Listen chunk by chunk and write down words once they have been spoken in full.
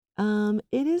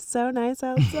It is so nice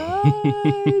outside.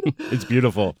 It's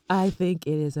beautiful. I think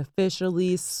it is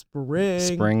officially spring.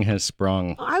 Spring has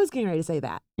sprung. Oh, I was getting ready to say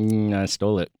that. I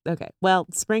stole it. Okay. Well,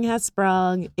 spring has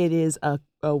sprung. It is a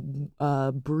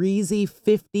breezy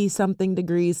 50-something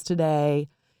degrees today,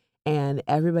 and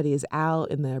everybody is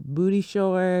out in their booty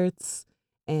shorts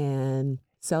and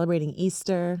celebrating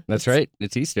Easter. That's right.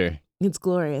 It's Easter. It's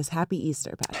glorious. Happy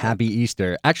Easter, Patrick. Happy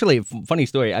Easter. Actually, funny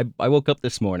story. I woke up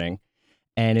this morning,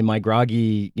 and in my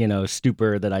groggy,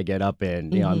 stupor that I get up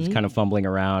in, I was kind of fumbling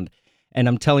around, and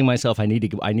I'm telling myself I need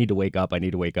to wake up. I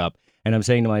need to wake up. And I'm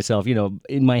saying to myself,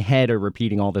 in my head are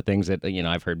repeating all the things that,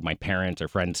 I've heard my parents or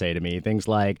friends say to me. Things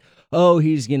like, oh,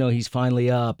 he's finally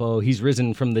up. Oh, he's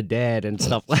risen from the dead and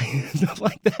stuff like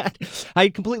that. I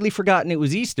had completely forgotten it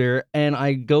was Easter, and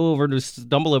I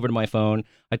stumble over to my phone.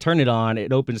 I turn it on.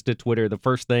 It opens to Twitter. The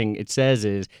first thing it says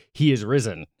is, he is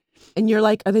risen. And you're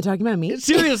like, are they talking about me?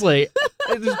 Seriously.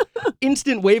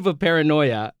 Instant wave of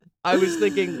paranoia. I was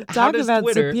thinking, talk about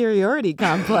Twitter... superiority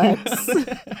complex.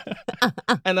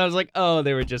 And I was like, oh,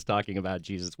 they were just talking about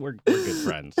Jesus. We're good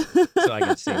friends. So I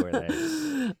could see where they...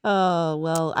 Oh,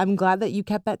 well, I'm glad that you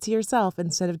kept that to yourself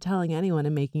instead of telling anyone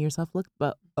and making yourself look...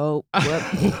 What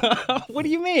do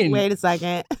you mean? Wait a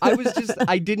second.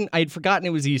 I'd forgotten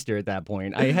it was Easter at that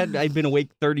point. I'd been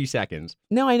awake 30 seconds.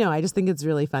 No, I know. I just think it's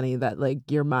really funny that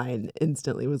your mind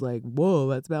instantly was like, whoa,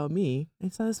 that's about me. I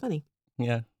thought it was funny.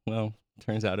 Yeah, well...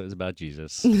 Turns out it was about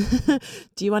Jesus.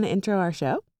 Do you want to intro our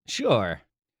show? Sure.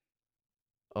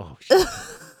 Oh, shit.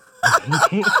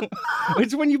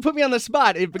 It's when you put me on the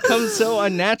spot, it becomes so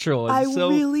unnatural. And I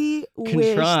really wish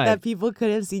contrived. that people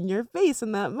could have seen your face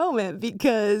in that moment,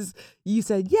 because you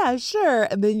said, yeah, sure.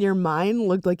 And then your mind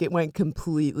looked like it went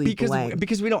completely blank.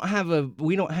 Because we don't have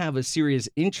a serious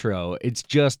intro. It's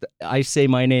just I say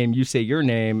my name, you say your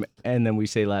name, and then we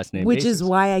say last name. Which is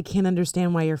why I can't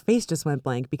understand why your face just went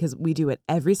blank, because we do it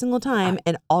every single time,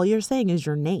 and all you're saying is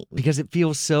your name. Because it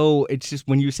feels so, it's just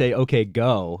when you say, okay,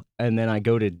 go, and then I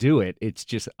go to do it, it's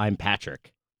just, I'm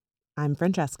Patrick. I'm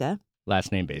Francesca.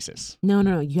 Last name basis.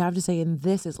 No. You have to say, and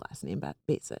this is last name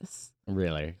basis.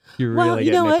 Really? You're really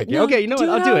getting nitpicky. No, okay, you know what?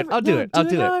 I'll do it. I'll do it. I'll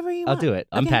do it.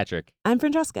 I'm Patrick. I'm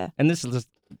Francesca. And this is just...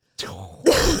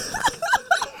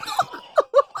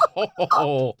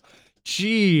 Oh,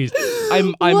 jeez.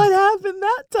 What happened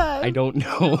that time? I don't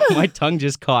know. My tongue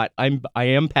just caught. I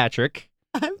am Patrick.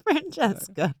 I'm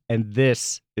Francesca. And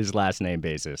this is last name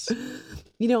basis.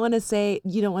 You don't want to say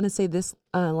this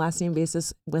last name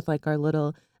basis with our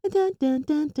little dun, dun,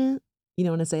 dun, dun. You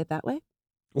don't want to say it that way?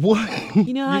 What?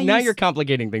 You know how now you're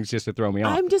complicating things just to throw me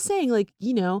off. I'm just saying,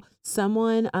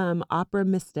 someone, Opera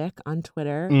Mystic on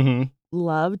Twitter,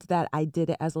 loved that I did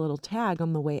it as a little tag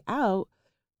on the way out,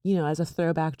 as a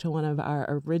throwback to one of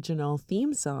our original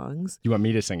theme songs. You want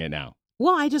me to sing it now?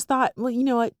 Well, I just thought, you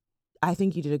know what? I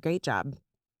think you did a great job.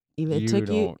 Even it took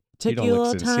you a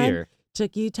little time.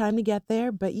 Took you time to get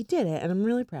there, but you did it, and I'm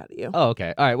really proud of you. Oh,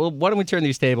 okay. All right. Well, why don't we turn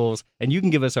these tables, and you can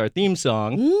give us our theme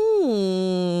song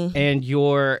and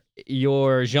your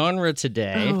genre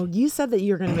today. Oh, you said that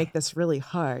you were going to make this really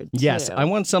hard, too. Yes, I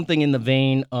want something in the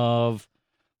vein of,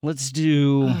 let's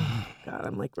do... Oh, God,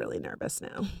 I'm really nervous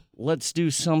now. Let's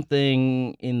do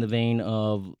something in the vein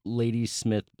of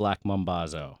Ladysmith Black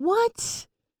Mambazo. What?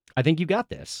 I think you got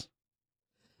this.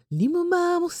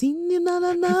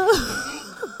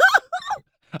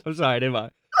 I'm sorry, didn't I?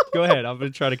 Go ahead. I'm going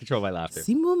to try to control my laughter.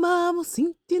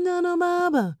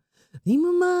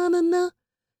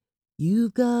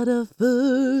 You've got a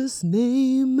first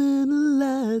name and a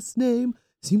last name.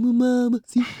 See my mama.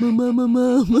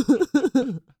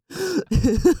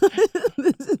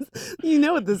 You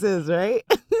know what this is, right?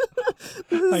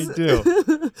 I do.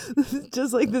 This is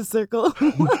just like the circle.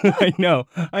 I know.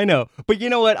 But you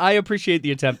know what? I appreciate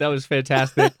the attempt. That was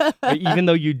fantastic. Even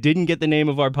though you didn't get the name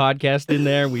of our podcast in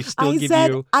there, we still give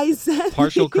you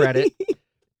partial credit.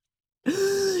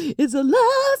 It's a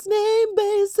last name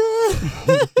basis.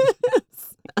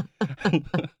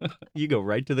 You go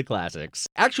right to the classics.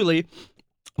 Actually,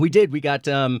 we did. We got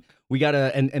and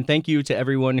thank you to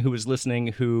everyone who was listening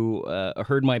who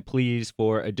heard my pleas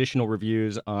for additional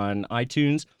reviews on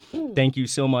iTunes. Thank you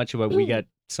so much. We got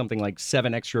something like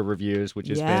 7 extra reviews, which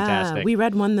is fantastic. We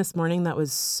read one this morning that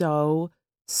was so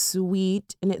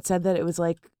sweet, and it said that it was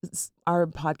like our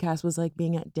podcast was like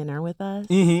being at dinner with us.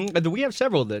 Mm-hmm. We have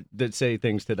several that say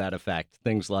things to that effect.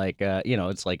 Things like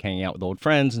it's like hanging out with old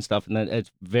friends and stuff, and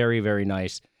it's very, very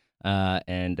nice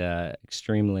and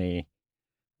extremely.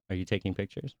 Are you taking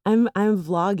pictures? I'm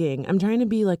vlogging. I'm trying to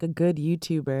be like a good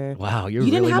YouTuber. Wow, you're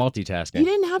really multitasking. You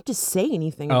didn't have to say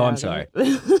anything. Oh, I'm sorry.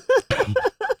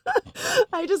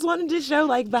 I just wanted to show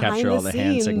like behind Capture all the the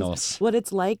hand scenes signals. what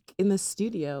it's like in the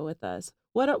studio with us.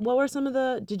 What were some of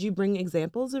the? Did you bring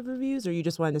examples of reviews, or you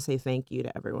just wanted to say thank you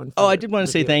to everyone? For Oh, I did want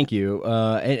to say reviewing? thank you.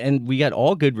 And we got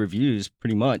all good reviews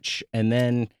pretty much, and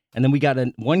then we got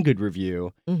one good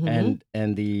review, Mm-hmm.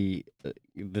 and the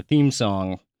theme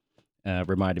song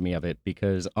reminded me of it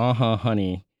because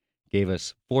Honey gave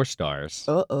us 4 stars.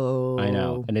 I know,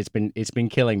 Uh-oh. and it's been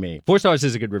killing me. 4 stars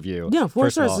is a good review. Yeah,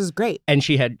 4 stars is great. And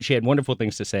she had wonderful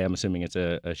things to say. I'm assuming it's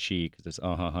a she because it's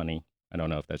Honey. I don't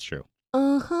know if that's true.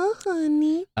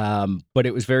 Honey. But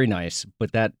it was very nice.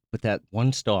 But that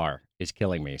 1 star is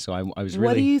killing me. So I was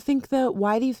What do really you think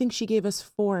why do you think she gave us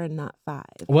 4 and not 5?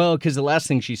 well because the last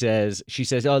thing she says,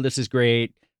 oh, this is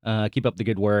great. Keep up the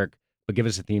good work, but give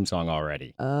us a theme song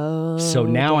already. Oh, So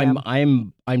now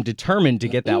damn. I'm determined to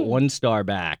get that 1 star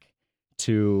back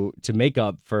to make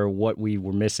up for what we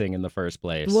were missing in the first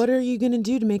place. What are you gonna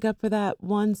do to make up for that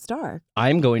 1 star?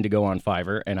 I'm going to go on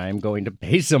Fiverr and I'm going to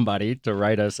pay somebody to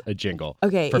write us a jingle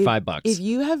Okay, for $5. If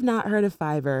you have not heard of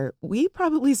Fiverr, we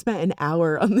probably spent an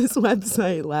hour on this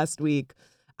website last week.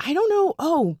 I don't know.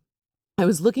 Oh, I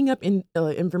was looking up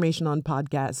information on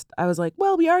podcast. I was like,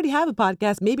 well, we already have a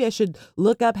podcast. Maybe I should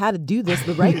look up how to do this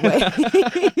the right way.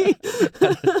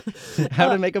 How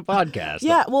to make a podcast.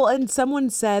 Yeah, well, and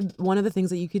someone said one of the things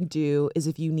that you can do is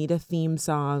if you need a theme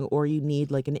song or you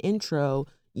need like an intro,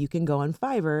 you can go on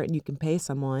Fiverr and you can pay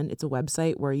someone. It's a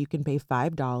website where you can pay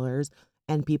 $5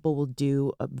 and people will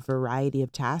do a variety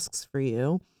of tasks for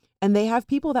you. And they have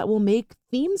people that will make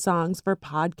theme songs for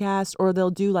podcasts or they'll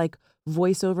do like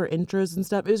voiceover intros and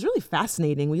stuff. It was really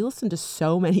fascinating. We listened to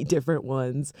so many different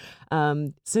ones.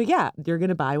 So yeah, you're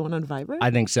gonna buy one on Fiverr? I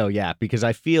think so, yeah, because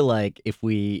I feel like if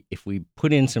we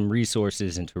put in some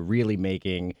resources into really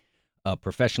making a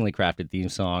professionally crafted theme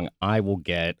song, I will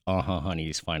get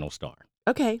Honey's final star.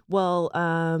 Okay, well,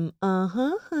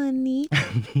 honey.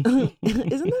 Isn't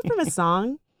that from a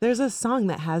song? There's a song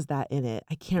that has that in it.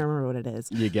 I can't remember what it is.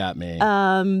 You got me.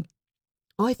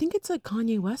 Oh, I think it's a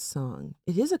Kanye West song.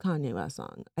 It is a Kanye West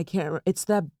song. I can't remember. It's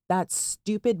that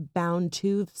stupid Bound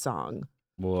Tooth song.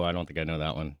 Whoa, I don't think I know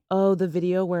that one. Oh, the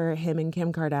video where him and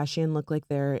Kim Kardashian look like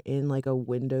they're in like a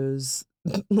Windows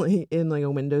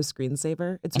Windows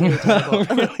screensaver. It's really terrible.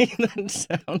 Really? That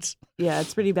sounds Yeah,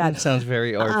 it's pretty bad. That sounds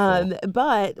very artful.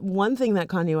 But one thing that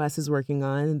Kanye West is working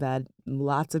on that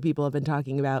lots of people have been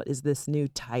talking about is this new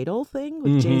Tidal thing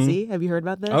with Jay-Z. Have you heard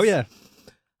about this? Oh, yeah.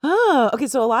 Oh, okay.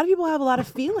 So a lot of people have a lot of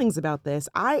feelings about this.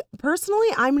 I'm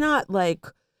not like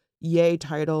yay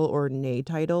Tidal or nay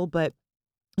Tidal, but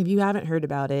if you haven't heard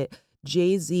about it,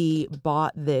 Jay-Z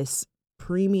bought this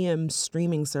premium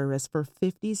streaming service for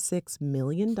 $56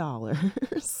 million.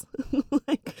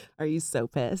 Like, are you so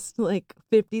pissed? Like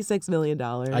 $56 million.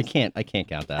 I can't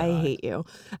count that. I hate you.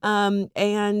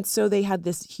 And so they had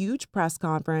this huge press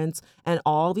conference and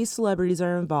all these celebrities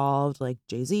are involved, like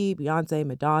Jay-Z, Beyonce,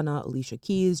 Madonna, Alicia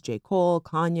Keys, J. Cole,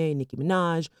 Kanye, Nicki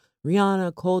Minaj,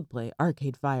 Rihanna, Coldplay,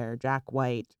 Arcade Fire, Jack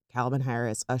White, Calvin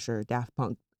Harris, Usher, Daft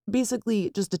Punk. Basically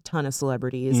just a ton of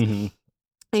celebrities. Mm-hmm.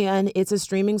 And it's a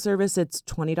streaming service. It's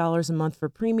 $20 a month for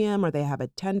premium, or they have a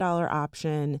 $10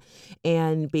 option.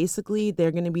 And basically,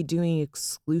 they're going to be doing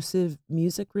exclusive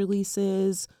music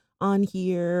releases on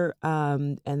here.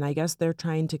 And I guess they're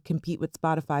trying to compete with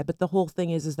Spotify. But the whole thing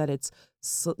is that it's,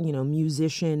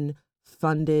 musician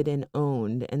funded and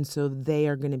owned. And so they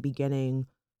are going to be getting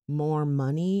more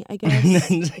money, I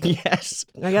guess. Yes.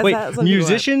 I guess Wait, that's what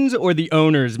musicians or the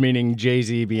owners, meaning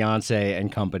Jay-Z, Beyonce, and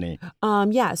company?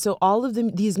 Yeah. So all of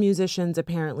these musicians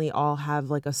apparently all have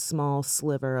like a small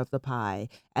sliver of the pie,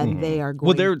 and they are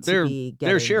going to be getting...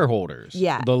 they're shareholders.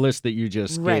 Yeah. The list that you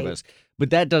just gave us, but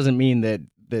that doesn't mean that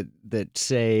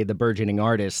say the burgeoning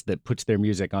artist that puts their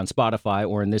music on Spotify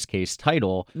or in this case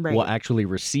Tidal will actually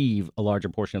receive a larger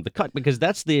portion of the cut, because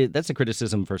that's the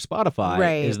criticism for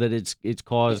Spotify is that it's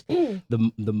caused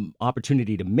the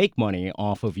opportunity to make money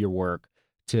off of your work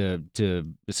to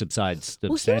subside substantially.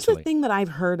 Well, here's the thing that I've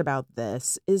heard about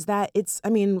this is that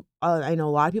I know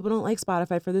a lot of people don't like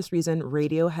Spotify for this reason.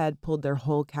 Radiohead pulled their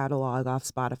whole catalog off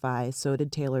Spotify. So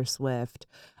did Taylor Swift.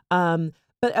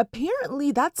 But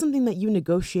apparently that's something that you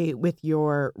negotiate with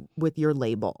your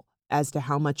label as to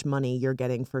how much money you're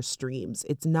getting for streams.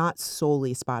 It's not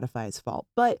solely Spotify's fault.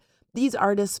 But these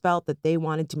artists felt that they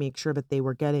wanted to make sure that they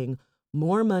were getting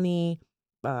more money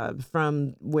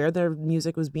from where their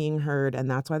music was being heard, and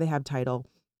that's why they have Tidal.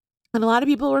 And a lot of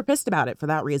people were pissed about it for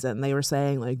that reason. They were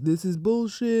saying, like, this is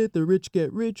bullshit, the rich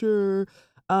get richer.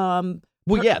 Well,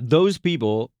 yeah, those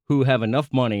people who have enough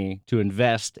money to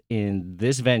invest in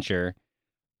this venture,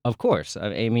 of course.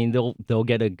 I mean, they'll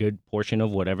get a good portion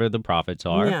of whatever the profits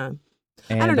are. Yeah.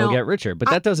 I and don't they'll know. get richer. But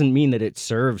that doesn't mean that it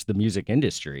serves the music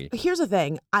industry. Here's the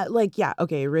thing.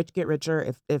 Okay, rich get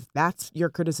richer. If that's your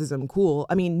criticism, cool.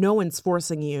 I mean, no one's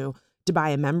forcing you to buy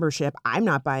a membership. I'm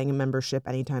not buying a membership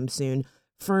anytime soon.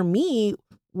 For me,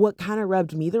 what kind of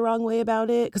rubbed me the wrong way about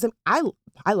it, because I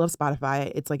love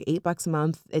Spotify. It's like $8 a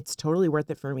month. It's totally worth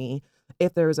it for me.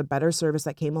 If there was a better service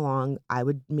that came along, I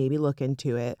would maybe look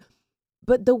into it.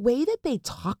 But the way that they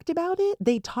talked about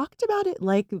it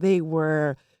like they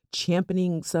were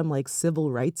championing some like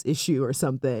civil rights issue or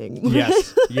something.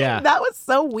 Yes. Yeah. That was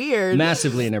so weird.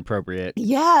 Massively inappropriate.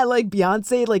 Yeah, like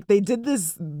Beyonce, like they did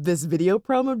this video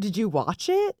promo. Did you watch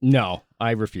it? No,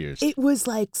 I refused. It was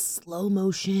like slow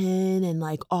motion and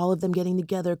like all of them getting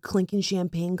together, clinking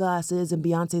champagne glasses. And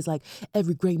Beyonce's like,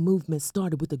 every great movement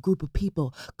started with a group of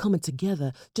people coming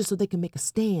together just so they can make a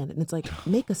stand. And it's like,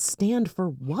 make a stand for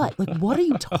what? Like, what are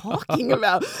you talking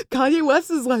about? Kanye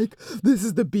West is like, this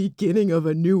is the beginning of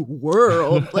a new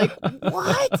world. Like,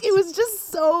 what? It was just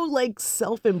so like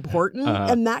self-important.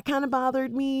 And that kind of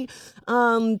bothered me.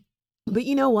 But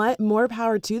you know what? More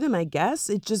power to them, I guess.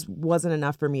 It just wasn't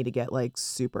enough for me to get like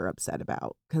super upset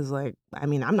about. Because like, I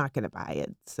mean, I'm not going to buy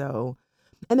it. So,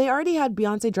 and they already had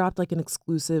Beyonce dropped like an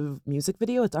exclusive music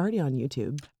video. It's already on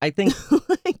YouTube. I think,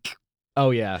 Like,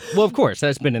 oh yeah. Well, of course,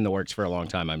 that's been in the works for a long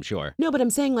time, I'm sure. no, but I'm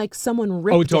saying like someone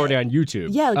ripped it. Oh, it's already on YouTube.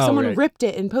 Yeah, like Oh, someone right. ripped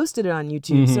it and posted it on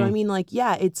YouTube. So Mhm. I mean, like,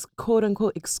 yeah, it's quote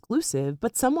unquote exclusive,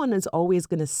 but someone is always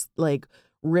going to like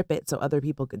rip it so other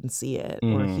people can see it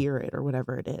or hear it or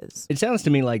whatever it is. It sounds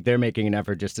to me like they're making an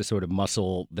effort just to sort of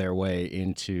muscle their way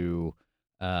into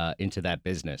that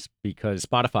business, because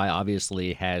Spotify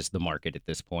obviously has the market at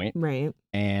this point, Right.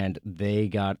 and they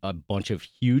got a bunch of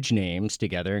huge names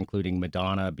together, including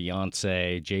Madonna,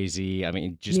 Beyonce, Jay-Z. I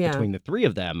mean, just Yeah. between the three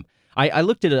of them, I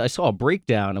looked at it. I saw a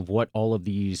breakdown of what all of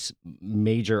these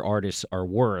major artists are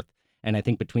worth, and I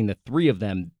think between the three of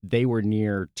them, they were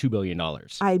near $2 billion.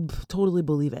 Totally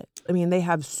believe it. I mean, they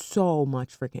have so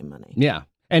much freaking money. Yeah.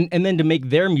 And then to make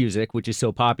their music, which is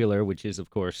so popular, which is, of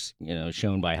course,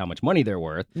 shown by how much money they're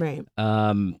worth, Right.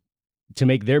 to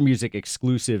make their music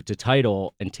exclusive to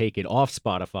Tidal and take it off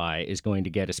Spotify is going to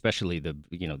get especially the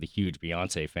huge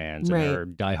Beyonce fans and Right. her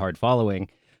diehard following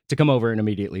to come over and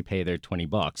immediately pay their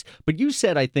 $20. But you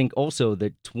said, I think, also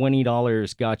that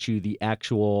 $20 got you the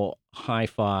actual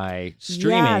hi-fi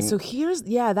streaming. Yeah, so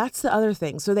that's the other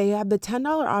thing. So they have the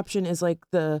 $10 option is like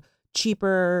the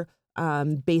cheaper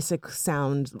basic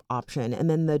sound option, and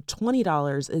then the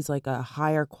 $20 is like a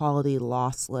higher quality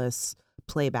lossless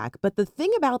playback. But the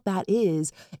thing about that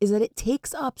is that it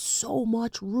takes up so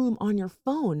much room on your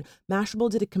phone. Mashable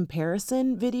did a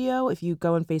comparison video. If you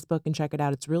go on Facebook and check it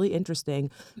out, it's really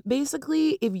interesting.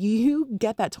 Basically, if you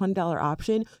get that $20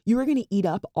 option, you are going to eat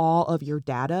up all of your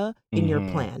data in your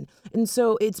plan. And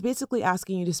so it's basically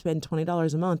asking you to spend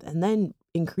 $20 a month and then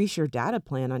increase your data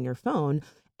plan on your phone.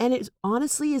 And it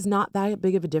honestly is not that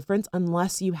big of a difference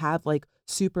unless you have like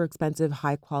super expensive,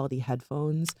 high quality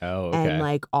headphones and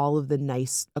like all of the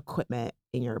nice equipment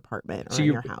in your apartment or in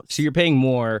your house. So you're paying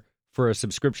more for a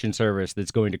subscription service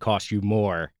that's going to cost you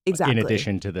more, Exactly. in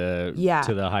addition to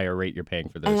the higher rate you're paying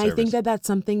for the service. And I think that that's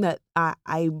something that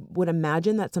I would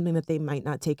imagine that's something that they might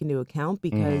not take into account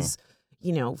because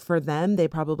for them, they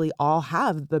probably all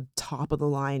have the top of the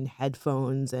line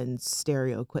headphones and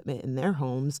stereo equipment in their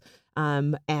homes,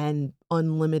 and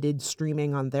unlimited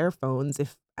streaming on their phones.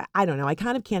 I don't know, I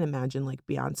kind of can't imagine like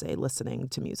Beyonce listening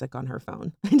to music on her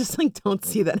phone. I just like don't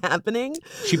see that happening.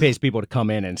 She pays people to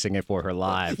come in and sing it for her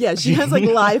live. Yeah, she has like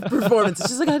live performances.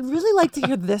 She's like, I'd really like to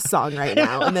hear this song right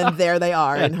now. And then there they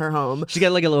are in her home. She's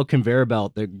got like a little conveyor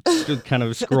belt that kind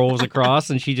of scrolls across,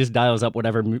 and she just dials up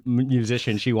whatever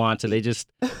musician she wants, and they just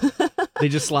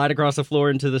slide across the floor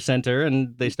into the center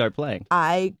and they start playing.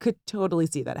 I could totally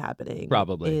see that happening.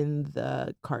 Probably. In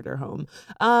the Carter home.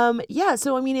 Yeah,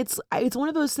 so I mean it's one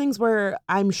of those things where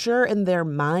I'm sure in their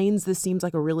minds this seems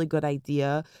like a really good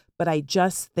idea, but I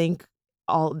just think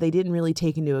they didn't really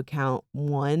take into account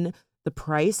one, the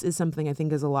price is something I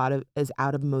think is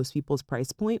out of most people's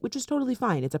price point, which is totally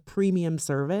fine. It's a premium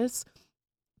service.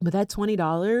 But that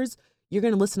 $20, you're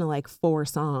going to listen to like 4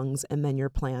 songs and then your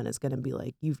plan is going to be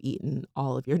like you've eaten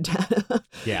all of your data.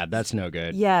 Yeah, that's no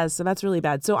good. Yeah, so that's really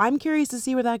bad. So I'm curious to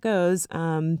see where that goes.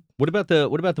 What about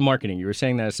the marketing? You were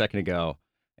saying that a second ago.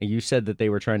 And you said that they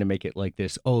were trying to make it like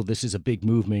this. Oh, this is a big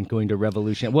movement going to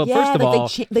revolution. Well, yeah, first of like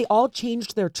all, they all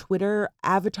changed their Twitter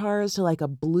avatars to like a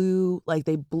blue, like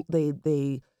they.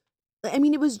 I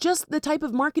mean, it was just the type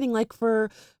of marketing like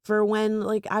for when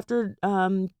like after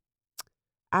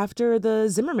after the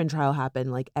Zimmerman trial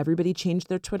happened. Like everybody changed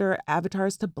their Twitter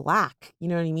avatars to black. You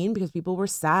know what I mean? Because people were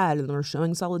sad and they were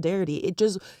showing solidarity.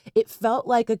 It felt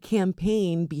like a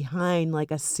campaign behind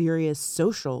like a serious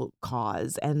social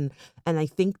cause. And I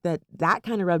think that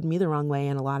kind of rubbed me the wrong way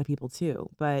and a lot of people too.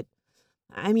 But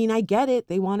I mean, I get it.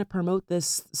 They want to promote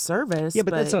this service. Yeah,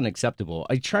 but that's unacceptable.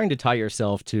 Trying to tie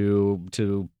yourself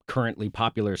to currently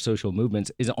popular social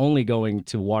movements is only going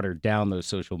to water down those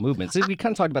social movements. We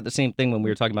kind of talked about the same thing when we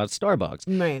were talking about Starbucks.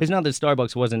 Right. It's not that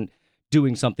Starbucks wasn't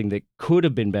doing something that could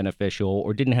have been beneficial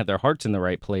or didn't have their hearts in the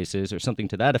right places or something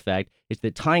to that effect. It's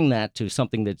that tying that to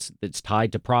something that's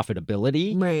tied to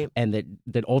profitability, right, and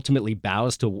that ultimately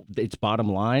bows to its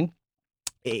bottom line.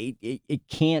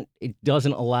 It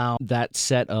doesn't allow that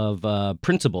set of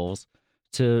principles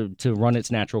to run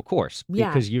its natural course,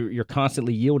 because you're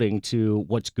constantly yielding to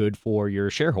what's good for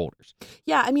your shareholders.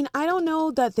 Yeah, I mean, I don't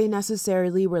know that they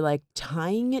necessarily were like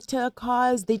tying it to a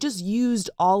cause. They just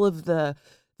used all of the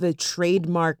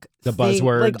trademark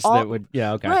buzzwords like that would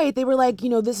okay. Right. They were like,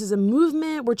 this is a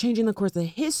movement. We're changing the course of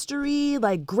history,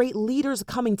 like great leaders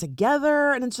coming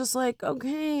together. And it's just like,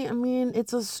 okay, I mean,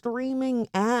 it's a streaming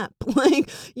app.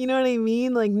 Like, you know what I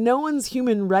mean? Like no one's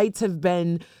human rights have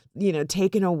been,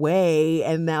 taken away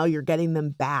and now you're getting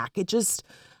them back. It just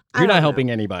You're not helping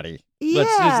anybody.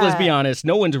 Yeah. Let's be honest.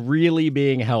 No one's really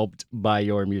being helped by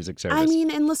your music service. I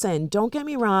mean, and listen, don't get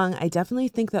me wrong. I definitely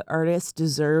think that artists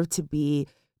deserve to be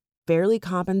fairly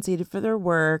compensated for their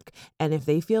work. And if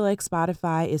they feel like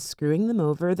Spotify is screwing them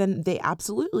over, then they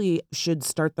absolutely should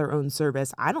start their own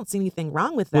service. I don't see anything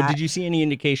wrong with that. Well, did you see any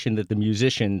indication that the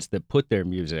musicians that put their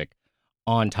music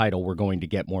on Tidal were going to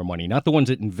get more money? Not the ones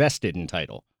that invested in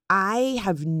Tidal. I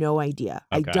have no idea.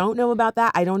 Okay. I don't know about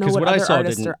that. I don't know what other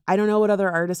artists are. I don't know what other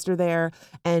artists are there.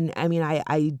 And I mean,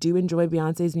 I do enjoy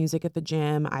Beyonce's music at the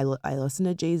gym. I listen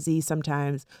to Jay-Z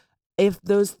sometimes. If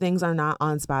those things are not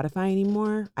on Spotify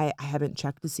anymore, I haven't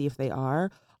checked to see if they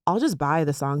are. I'll just buy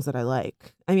the songs that I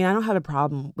like. I mean, I don't have a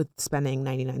problem with spending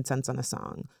 99 cents on a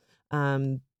song.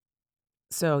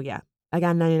 So yeah, I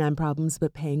got 99 problems,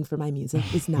 but paying for my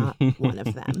music is not one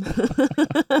of them.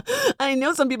 I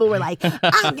know some people were like,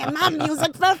 I get my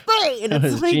music for free. And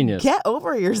it's like, genius. Get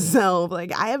over yourself.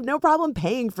 Like, I have no problem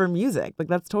paying for music. Like,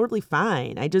 that's totally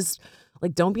fine. I just,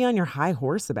 like, don't be on your high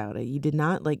horse about it. You did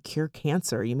not, like, cure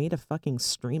cancer. You made a fucking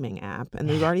streaming app, and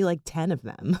there's already, like, 10 of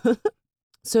them.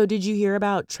 So did you hear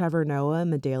about Trevor Noah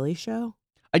and The Daily Show?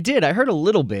 I did. I heard a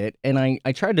little bit, and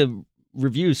I tried to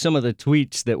review some of the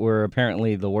tweets that were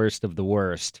apparently the worst of the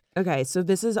worst. Okay, so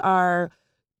this is our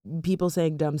people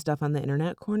saying dumb stuff on the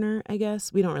internet corner, I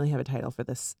guess. We don't really have a title for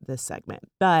this segment.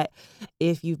 But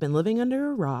if you've been living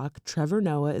under a rock, Trevor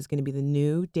Noah is going to be the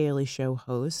new Daily Show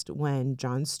host when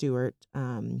Jon Stewart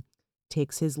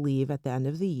takes his leave at the end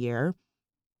of the year.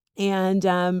 And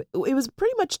it was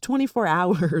pretty much 24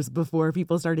 hours before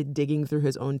people started digging through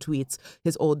his old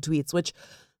tweets, which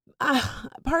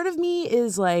part of me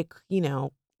is like,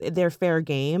 they're fair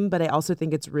game, but I also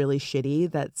think it's really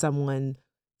shitty that someone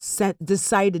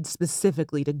decided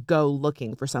specifically to go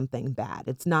looking for something bad.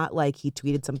 It's not like he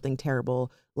tweeted something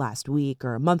terrible last week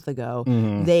or a month ago.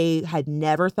 Mm-hmm. They had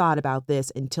never thought about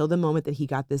this until the moment that he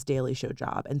got this Daily Show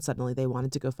job, and suddenly they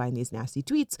wanted to go find these nasty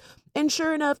tweets, and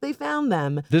sure enough, they found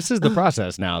them. This is the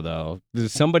process now, though.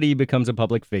 Somebody becomes a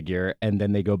public figure, and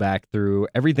then they go back through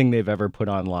everything they've ever put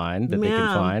online that they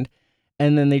can find,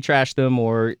 and then they trash them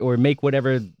or make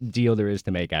whatever deal there is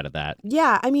to make out of that.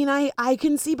 Yeah, I mean, I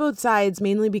can see both sides,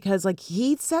 mainly because, like,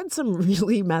 he said some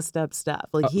really messed up stuff.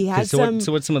 Like, he had so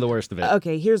what's some of the worst of it?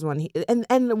 Okay, here's one.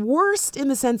 And worst in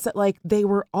the sense that, like, they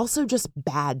were also just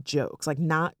bad jokes, like,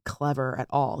 not clever at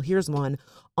all. Here's one.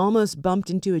 Almost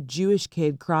bumped into a Jewish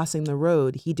kid crossing the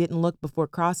road. He didn't look before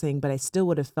crossing, but I still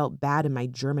would have felt bad in my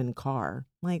German car.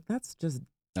 Like, that's just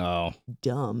dumb.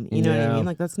 You know what I mean?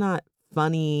 Like, that's not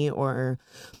funny, or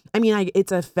I mean,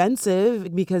 it's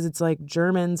offensive because it's like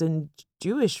Germans and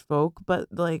Jewish folk, but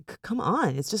like, come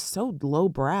on, it's just so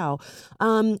lowbrow.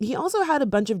 He also had a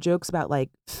bunch of jokes about like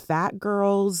fat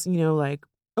girls, like,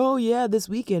 oh yeah, this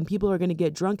weekend people are going to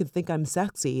get drunk and think I'm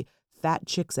sexy. Fat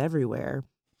chicks everywhere.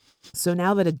 So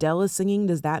now that Adele is singing,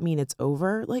 does that mean it's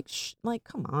over? Like,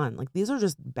 come on, like these are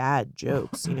just bad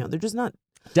jokes. They're just not.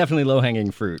 Definitely low-hanging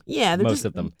fruit. Yeah, most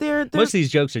of them. Most of these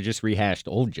jokes are just rehashed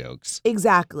old jokes.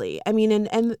 Exactly. I mean,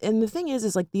 and the thing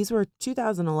is like these were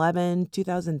 2011,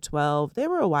 2012. They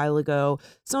were a while ago.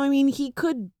 So I mean, he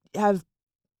could have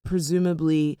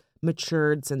presumably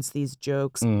matured since these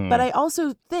jokes. But I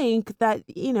also think that,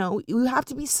 you have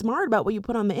to be smart about what you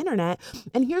put on the internet.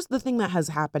 And here's the thing that has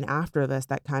happened after this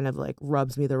that kind of like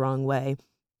rubs me the wrong way.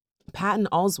 Patton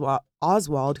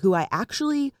Oswalt, who I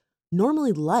actually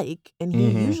normally like, and he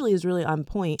usually is really on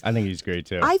point. I think he's great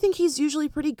too. I think he's usually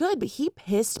pretty good, but he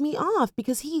pissed me off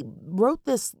because he wrote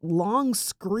this long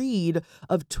screed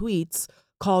of tweets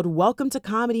called Welcome to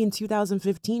Comedy in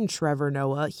 2015, Trevor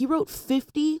Noah. He wrote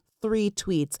 53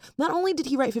 tweets. Not only did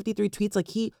he write 53 tweets, like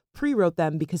he pre-wrote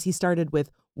them because he started with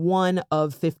one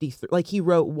of 53. Like he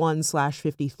wrote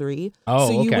 1/53. Oh,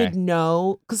 so you okay. would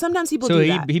know, because sometimes people So do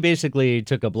that. he basically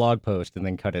took a blog post and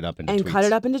then cut it up into tweets. Cut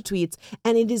it up into tweets.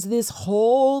 And it is this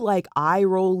whole like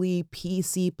eye-rolly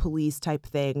PC police type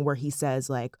thing where he says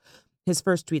like, his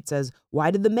first tweet says,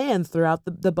 why did the man throw out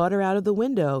the butter out of the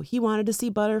window? He wanted to see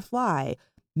butter fly.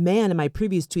 Man in my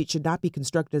previous tweet should not be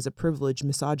constructed as a privileged,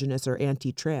 misogynist, or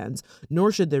anti-trans,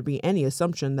 nor should there be any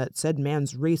assumption that said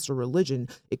man's race or religion.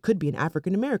 It could be an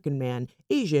African-American man,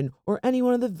 Asian, or any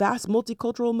one of the vast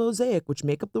multicultural mosaic which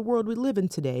make up the world we live in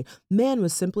today. Man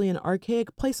was simply an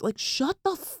archaic place. Like, shut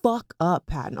the fuck up,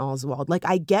 Patton Oswalt. Like,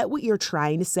 I get what you're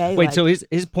trying to say. Wait, like, so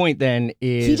his point then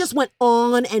is he just went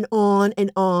on and on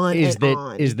and on is and that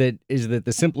on. is that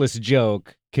the simplest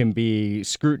joke can be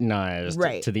scrutinized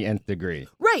Right. to the nth degree.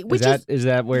 Right, which is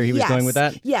that where he was going with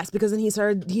that? Yes, because then he's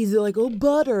like, oh,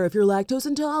 butter, if you're lactose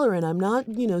intolerant, I'm not,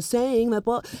 saying that.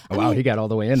 Blah. Oh, wow, he got all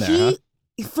the way in there, huh?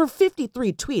 For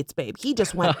 53 tweets, babe, he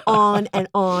just went on and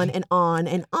on and on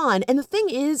and on. And the thing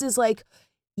is like,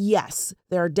 yes,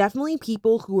 there are definitely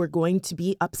people who are going to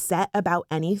be upset about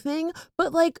anything,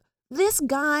 but like, this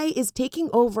guy is taking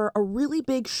over a really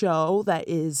big show that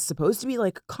is supposed to be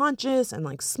like conscious and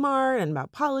like smart and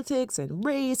about politics and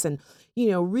race and,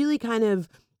 really kind of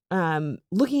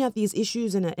looking at these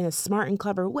issues in a smart and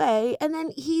clever way. And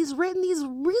then he's written these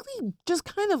really just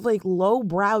kind of like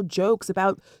lowbrow jokes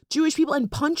about Jewish people and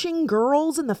punching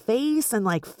girls in the face and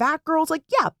like fat girls. Like,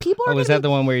 yeah, people are. Oh, is that the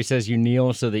one where he says you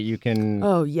kneel so that you can?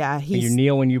 Oh yeah, you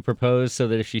kneel when you propose so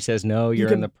that if she says no,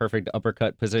 you're in the perfect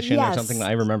uppercut position Yes. or something.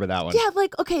 I remember that one. Yeah,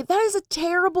 like, okay, that is a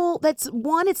terrible. That's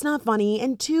one, it's not funny,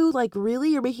 and two, like,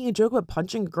 really, you're making a joke about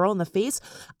punching a girl in the face.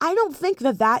 I don't think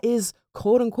that is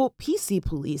quote unquote PC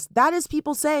police. That is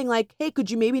people saying like, hey,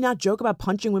 could you maybe not joke about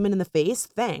punching women in the face?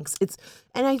 Thanks.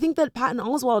 And I think that Patton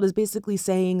Oswalt is basically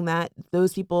saying that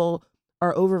those people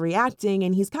are overreacting,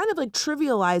 and he's kind of like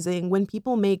trivializing when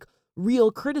people make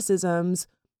real criticisms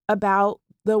about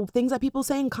the things that people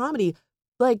say in comedy.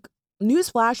 Like,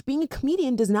 newsflash, being a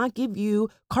comedian does not give you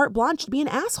carte blanche to be an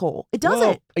asshole. It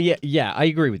doesn't. Well, yeah, I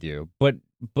agree with you. But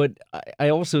I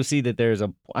also see that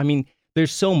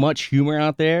there's so much humor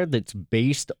out there that's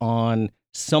based on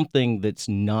something that's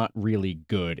not really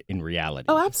good in reality.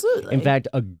 Oh, absolutely. In fact,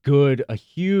 a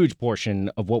huge portion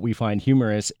of what we find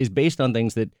humorous is based on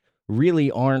things that really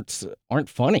aren't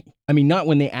funny. I mean, not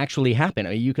when they actually happen.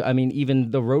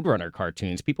 Even the Roadrunner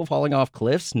cartoons, people falling off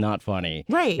cliffs, not funny.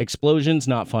 Right. Explosions,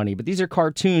 not funny. But these are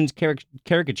cartoons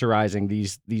caricaturizing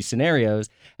these scenarios,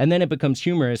 and then it becomes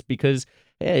humorous because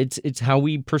it's how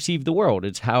we perceive the world.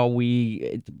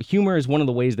 Humor is one of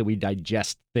the ways that we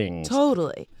digest things.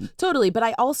 Totally. But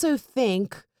I also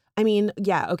think,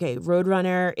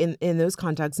 Roadrunner in those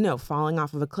contexts, no, falling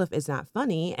off of a cliff is not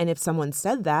funny. And if someone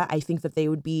said that, I think that they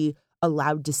would be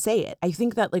allowed to say it. I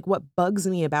think that like what bugs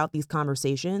me about these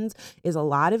conversations is a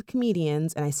lot of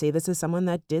comedians, and I say this as someone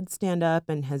that did stand up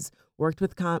and has worked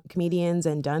with comedians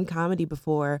and done comedy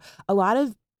before, a lot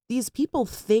of these people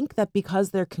think that because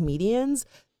they're comedians,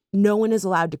 no one is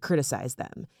allowed to criticize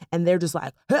them. And they're just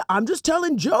like, hey, I'm just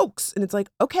telling jokes. And it's like,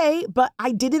 okay, but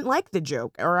I didn't like the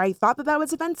joke, or I thought that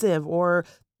was offensive, or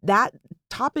that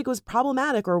topic was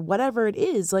problematic, or whatever it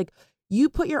is. Like, you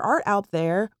put your art out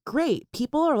there, great.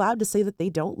 People are allowed to say that they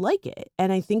don't like it.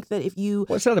 And I think that if you...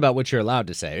 Well, it's not about what you're allowed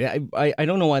to say. I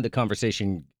don't know why the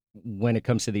conversation, when it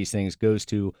comes to these things, goes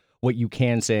to what you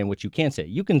can say and what you can't say.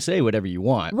 You can say whatever you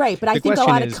want. Right, but I think a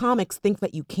lot of comics think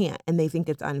that you can't, and they think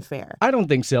it's unfair. I don't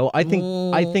think so. I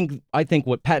think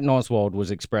what Patton Oswalt was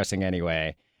expressing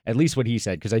anyway, at least what he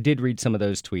said, because I did read some of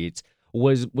those tweets,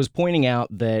 was pointing out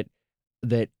that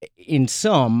in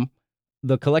some,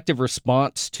 the collective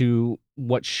response to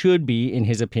what should be, in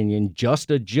his opinion,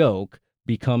 just a joke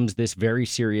becomes this very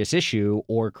serious issue,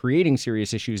 or creating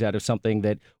serious issues out of something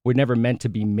that were never meant to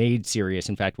be made serious.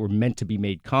 In fact, were meant to be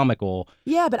made comical.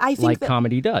 Yeah, but I think like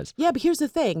comedy does. Yeah, but here's the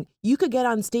thing. You could get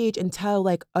on stage and tell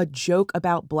like a joke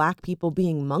about black people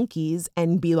being monkeys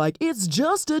and be like, it's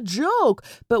just a joke.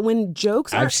 But when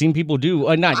jokes I've seen people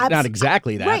do not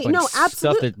exactly that, right, but no,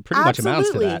 stuff that pretty much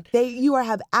amounts to that. You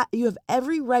have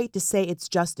every right to say it's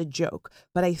just a joke.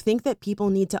 But I think that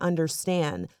people need to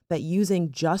understand that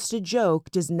using just a joke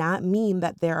does not mean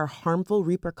that there are harmful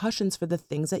repercussions for the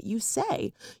things that you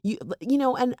say.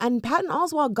 And Patton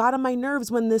Oswalt got on my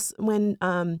nerves when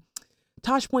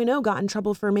Tosh Point oh got in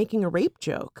trouble for making a rape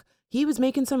joke. He was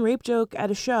making some rape joke at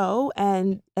a show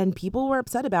and people were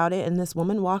upset about it. And this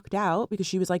woman walked out because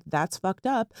she was like, that's fucked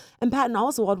up. And Patton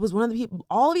Oswalt was one of the people,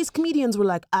 all of these comedians were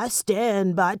like, I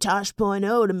stand by Tosh Point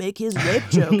oh to make his rape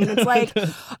joke. And it's like,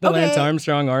 the okay. Lance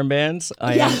Armstrong armbands.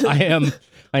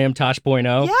 I am Tosh Point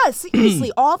oh. Yeah,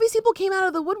 seriously. All these people came out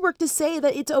of the woodwork to say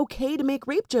that it's okay to make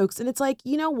rape jokes. And it's like,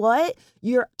 you know what?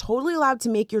 You're totally allowed to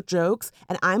make your jokes.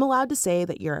 And I'm allowed to say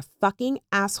that you're a fucking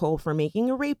asshole for making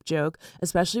a rape joke,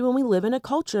 especially when we live in a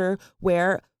culture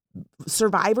where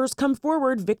survivors come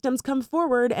forward, victims come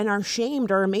forward and are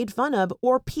shamed or are made fun of,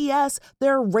 or P.S.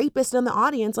 there are rapists in the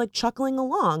audience like chuckling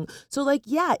along. So like,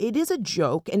 yeah, it is a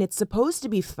joke and it's supposed to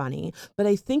be funny. But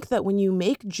I think that when you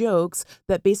make jokes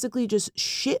that basically just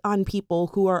shit on people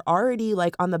who are already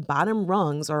like on the bottom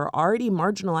rungs or already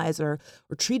marginalized or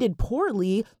treated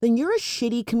poorly, then you're a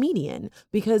shitty comedian,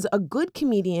 because a good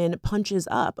comedian punches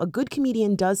up. A good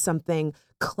comedian does something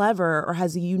clever or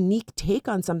has a unique take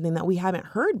on something that we haven't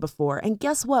heard before. And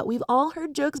guess what? We've all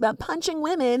heard jokes about punching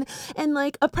women and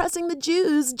like oppressing the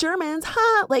Jews, Germans,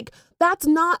 like that's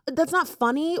not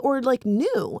funny or like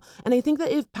new. And I think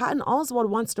that if Patton Oswalt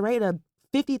wants to write a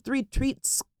 53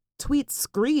 tweet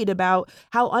screed about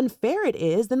how unfair it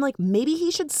is, then like maybe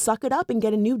he should suck it up and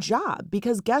get a new job,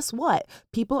 because guess what?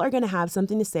 People are going to have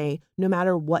something to say no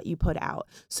matter what you put out.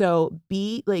 So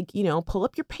be like, you know, pull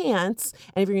up your pants.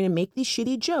 And if you're going to make these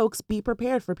shitty jokes, be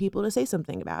prepared for people to say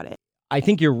something about it. I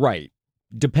think you're right.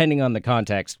 Depending on the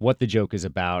context, what the joke is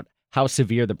about, how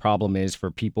severe the problem is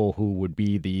for people who would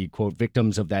be the quote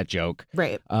victims of that joke.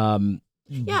 Right. Yeah, I mean,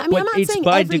 I'm not it's saying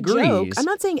by every degrees. joke. I'm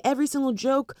not saying every single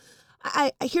joke.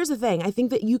 Here's the thing. I think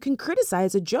that you can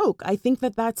criticize a joke. I think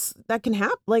that that can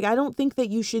happen. Like, I don't think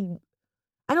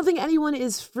anyone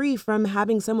is free from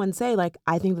having someone say like,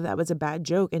 I think that was a bad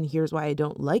joke and here's why I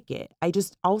don't like it. I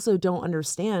just also don't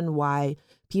understand why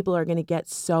people are going to get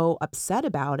so upset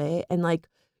about it and like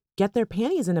get their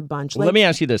panties in a bunch. Well, let me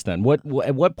ask you this then.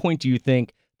 At what point do you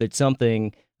think that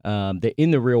something that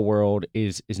in the real world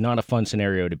is not a fun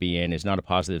scenario to be in, is not a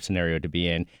positive scenario to be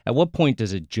in? At what point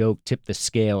does a joke tip the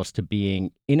scales to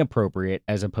being inappropriate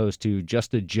as opposed to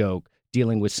just a joke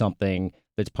dealing with something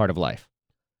that's part of life?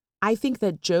 I think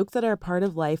that jokes that are part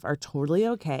of life are totally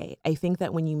okay. I think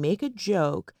that when you make a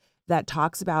joke that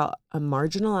talks about a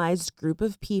marginalized group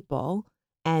of people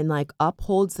and like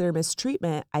upholds their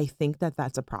mistreatment, I think that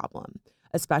that's a problem,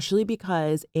 especially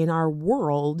because in our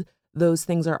world, those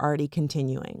things are already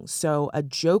continuing. So a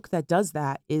joke that does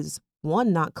that is,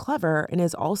 one, not clever, and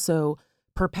is also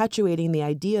perpetuating the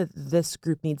idea that this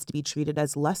group needs to be treated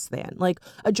as less than. Like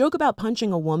a joke about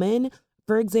punching a woman,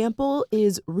 for example,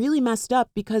 is really messed up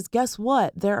because guess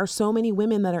what? There are so many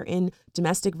women that are in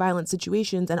domestic violence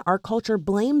situations and our culture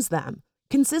blames them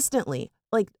consistently.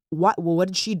 Like, what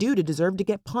did she do to deserve to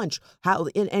get punched?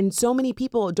 And so many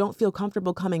people don't feel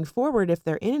comfortable coming forward if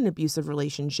they're in an abusive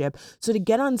relationship. So to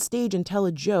get on stage and tell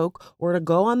a joke, or to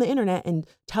go on the internet and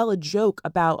tell a joke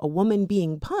about a woman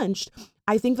being punched,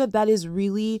 I think that is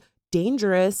really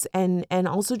dangerous and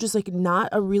also just like not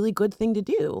a really good thing to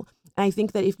do. And I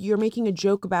think that if you're making a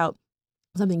joke about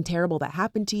something terrible that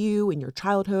happened to you in your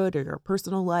childhood or your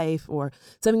personal life, or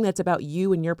something that's about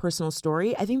you and your personal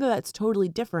story, I think that that's totally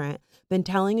different than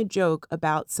telling a joke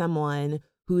about someone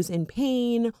who's in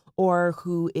pain or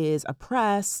who is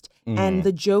oppressed. And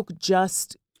the joke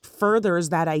just furthers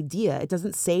that idea. It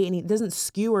doesn't say it doesn't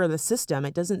skewer the system.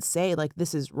 It doesn't say like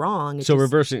this is wrong.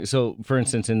 Reversing. So for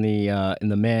instance, in the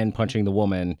man punching the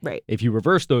woman, right, if you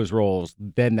reverse those roles,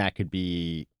 then that could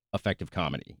be effective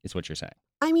comedy, is what you're saying.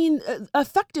 I mean,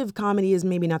 effective comedy is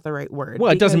maybe not the right word.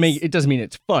 Well, it doesn't mean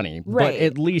it's funny, right, but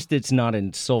at least it's not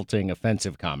insulting,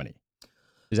 offensive comedy.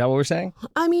 Is that what we're saying?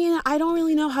 I mean, I don't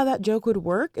really know how that joke would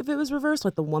work if it was reversed,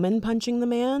 like the woman punching the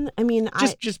man. I mean,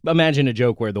 just imagine a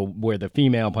joke where the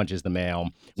female punches the male,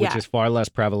 which is far less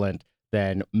prevalent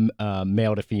than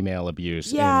male to female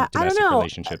abuse in domestic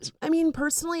relationships. I mean,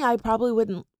 personally, I probably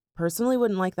wouldn't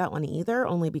like that one either,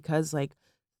 only because like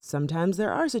sometimes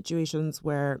there are situations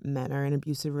where men are in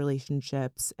abusive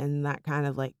relationships and that kind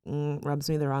of like rubs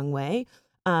me the wrong way.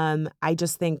 I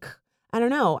just think, I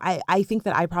don't know. I think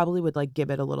that I probably would like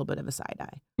give it a little bit of a side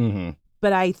eye. Mm-hmm.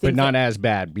 But I think not as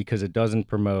bad because it doesn't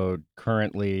promote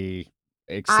currently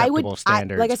acceptable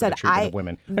standards like I said, for the treatment of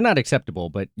women. They're not acceptable,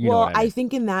 but you know what I mean. I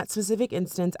think in that specific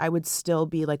instance, I would still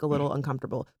be like a little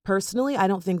uncomfortable. Personally, I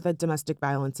don't think that domestic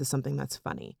violence is something that's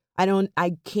funny.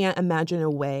 I can't imagine a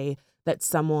way that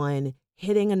someone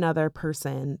hitting another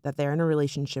person that they're in a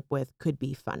relationship with could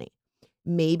be funny.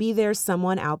 Maybe there's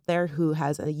someone out there who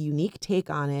has a unique take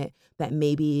on it that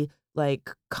maybe like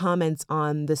comments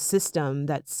on the system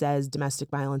that says domestic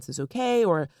violence is okay,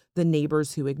 or the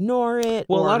neighbors who ignore it,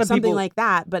 Well, a or lot of something people like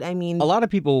that. But I a mean, lot of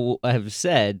people have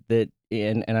said that,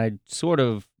 and I sort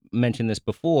of mentioned this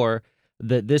before,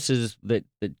 that this is that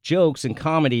jokes and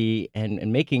comedy and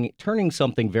making turning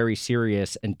something very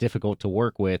serious and difficult to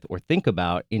work with or think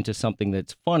about into something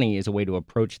that's funny is a way to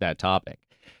approach that topic.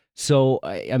 So,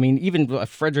 I mean, even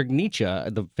Friedrich Nietzsche,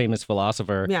 the famous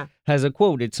philosopher, yeah. has a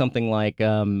quote. It's something like,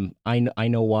 I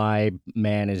know why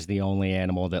man is the only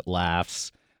animal that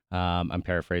laughs. I'm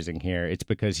paraphrasing here. It's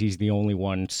because he's the only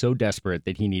one so desperate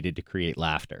that he needed to create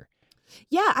laughter.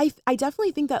 Yeah, I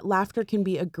definitely think that laughter can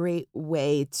be a great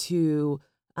way to,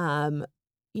 um,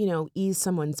 ease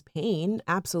someone's pain.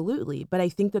 Absolutely. But I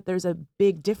think that there's a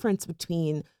big difference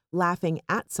between laughing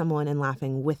at someone and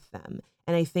laughing with them.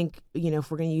 And I think,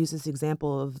 if we're going to use this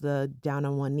example of the down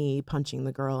on one knee punching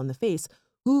the girl in the face,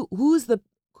 who is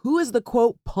the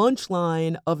quote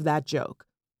punchline of that joke?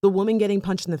 The woman getting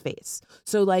punched in the face.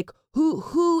 So like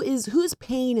whose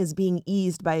pain is being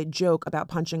eased by a joke about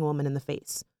punching a woman in the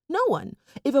face? No one.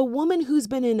 If a woman who's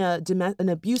been in an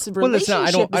abusive Well, it's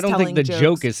relationship not. I is don't think telling the jokes,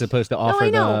 joke is supposed to no, offer I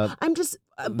know. I'm just,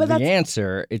 but the that's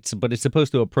answer. But it's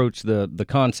supposed to approach the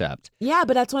concept. yeah,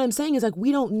 but that's what I'm saying is like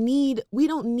we don't need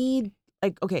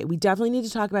like okay, we definitely need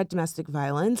to talk about domestic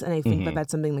violence, and I think that Hmm.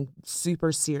 that's something like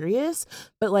super serious.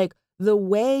 But like the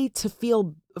way to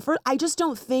feel for I just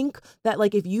don't think that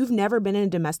like if you've never been in a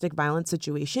domestic violence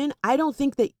situation, I don't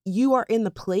think that you are in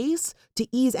the place to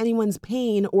ease anyone's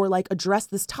pain or like address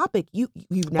this topic. You've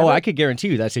Oh, never I could guarantee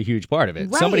you that's a huge part of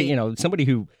it. Somebody, right. somebody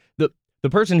who the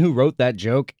person who wrote that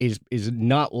joke is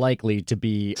not likely to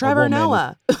be a Trevor woman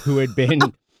Noah. who had been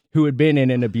who had been in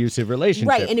an abusive Right.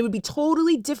 relationship. And it would be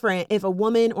totally different if a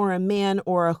woman or a man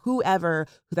or a whoever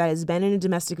that has been in a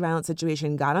domestic violence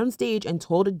situation got on stage and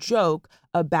told a joke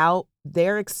about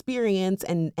their experience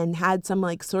and had some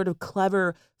like sort of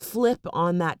clever flip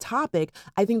on that topic.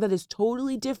 I think that is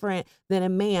totally different than a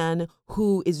man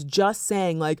who is just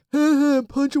saying like,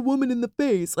 punch a woman in the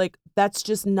face. Like that's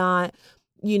just not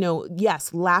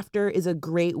yes, laughter is a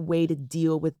great way to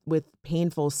deal with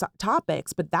painful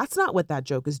topics, but that's not what that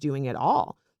joke is doing at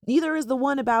all. Neither is the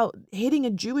one about hitting a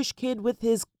Jewish kid with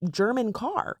his German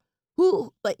car.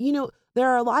 Who, like, there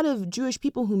are a lot of Jewish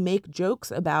people who make jokes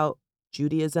about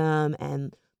Judaism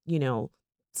and, you know,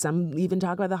 some even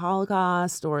talk about the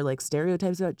Holocaust or like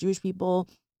stereotypes about Jewish people.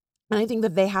 And I think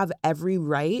that they have every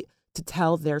right to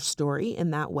tell their story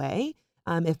in that way,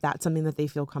 if that's something that they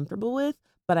feel comfortable with.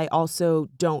 But I also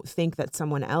don't think that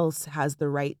someone else has the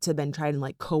right to then try and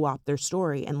like co-opt their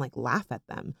story and like laugh at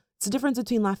them. It's the difference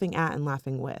between laughing at and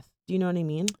laughing with. Do you know what I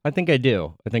mean? I think I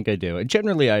do. I think I do. And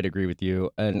generally, I'd agree with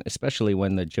you, and especially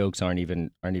when the jokes aren't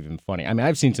even funny. I mean,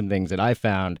 I've seen some things that I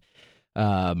found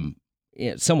um,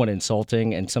 somewhat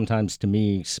insulting, and sometimes to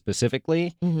me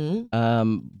specifically.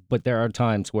 Mm-hmm. But there are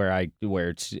times where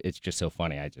it's just so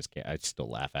funny. I just can't. I still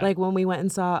laugh at it. Like when we went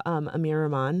and saw Amir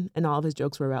Rahman and all of his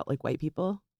jokes were about like white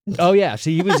people. Oh yeah.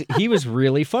 See, he was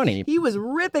really funny. He was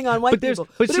ripping on white But there's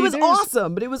people, but but it see was there's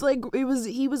awesome. But it was like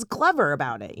he was clever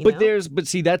about it. but there's but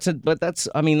see that's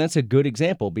I mean that's a good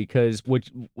example because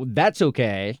that's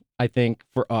okay I think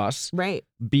for us right.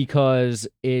 because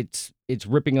it's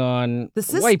ripping on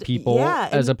The white people yeah,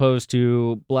 as opposed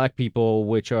to black people,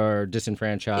 which are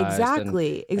disenfranchised.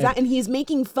 exactly. And he's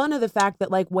making fun of the fact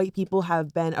that like white people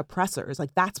have been oppressors.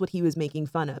 Like that's what he was making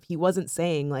fun of. He wasn't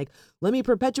saying like, let me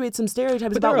perpetuate some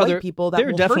stereotypes But there about are white people that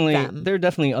will hurt them. there are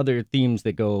definitely other themes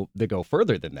that go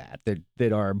further than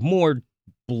that are more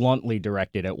bluntly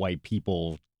directed at white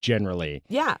people generally.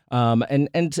 Yeah. And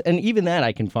even that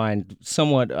I can find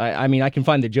somewhat. I mean, I can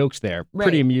find the jokes there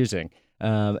pretty Right. amusing.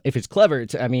 If it's clever,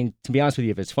 I mean, to be honest with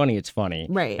you, if it's funny, it's funny.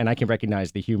 Right. And I can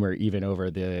recognize the humor even over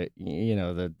the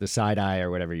side eye or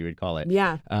whatever you would call it.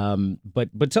 Yeah.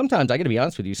 But sometimes I got to be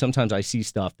honest with you. Sometimes I see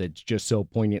stuff that's just so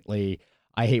poignantly.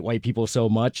 I hate white people so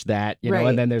much that Right.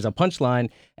 and then there's a punchline,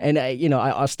 and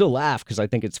I'll still laugh because I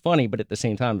think it's funny, but at the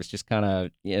same time, it's just kind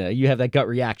of you have that gut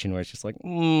reaction where it's just like,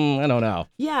 I don't know,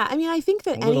 Yeah. I mean, I think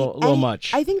that a little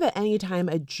much. I think that anytime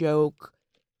a joke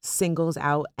singles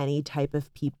out any type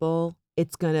of people,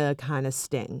 it's gonna kind of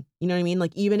sting. You know what I mean?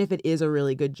 Like even if it is a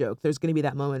really good joke, there's gonna be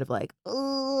that moment of like,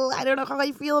 oh, I don't know how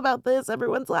I feel about this.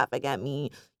 Everyone's laughing at me,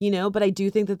 But I do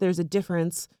think that there's a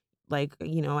difference. Like,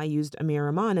 I used Amir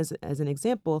Rahman as an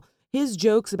example. His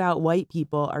jokes about white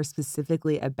people are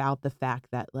specifically about the fact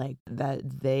that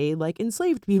that they like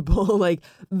enslaved people. Like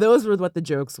those were what the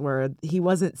jokes were. He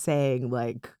wasn't saying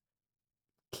like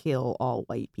kill all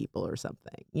white people or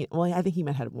something. Well, I think he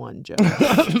might have had one joke.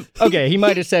 Okay, he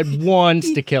might have said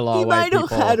once to kill all white people.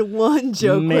 He might have had one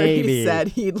joke where he Maybe. said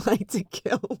he'd like to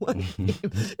kill white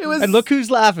people. It was, And look who's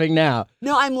laughing now.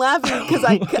 no, I'm laughing because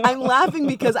I'm laughing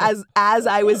because as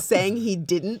I was saying he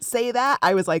didn't say that,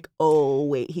 I was like, oh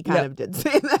wait, he kind of did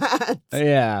say that.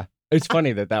 Yeah. It's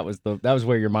funny that was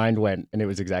where your mind went, and it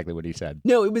was exactly what he said.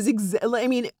 No, it was I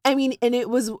mean, and it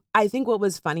was. I think what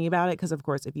was funny about it, because of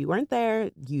course, if you weren't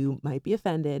there, you might be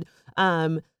offended.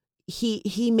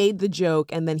 He made the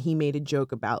joke, and then he made a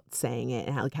joke about saying it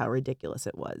and how ridiculous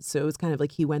it was. So it was kind of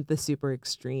like he went the super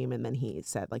extreme, and then he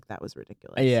said like that was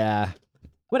ridiculous. Yeah.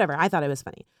 Whatever. I thought it was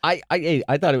funny. I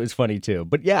thought it was funny too,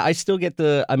 but yeah, I still get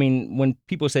when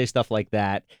people say stuff like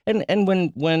that, and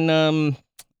when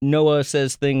Noah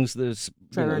says things.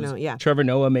 Trevor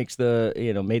Noah makes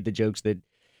made the jokes that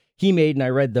he made, and I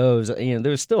read those.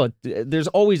 There's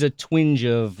always a twinge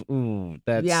of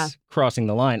that's crossing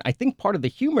the line. I think part of the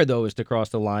humor though is to cross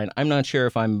the line. I'm not sure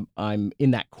if I'm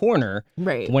in that corner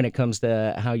when it comes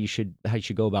to how you should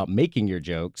go about making your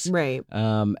jokes. Right.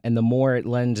 And the more it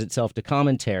lends itself to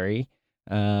commentary,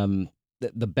 the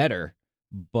better.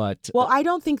 But I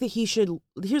don't think that he should.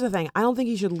 Here's the thing: I don't think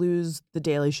he should lose the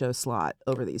Daily Show slot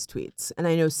over these tweets. And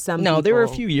I know some. No, they were a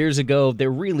few years ago.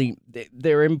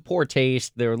 They're in poor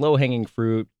taste. They're low hanging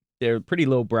fruit. They're pretty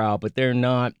lowbrow, but they're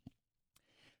not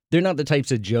the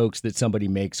types of jokes that somebody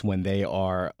makes when they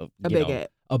are a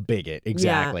bigot. A bigot,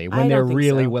 exactly. When they're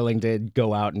really willing to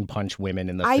go out and punch women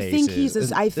in the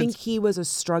faces. I think he was a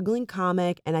struggling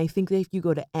comic, and I think that if you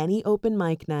go to any open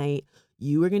mic night,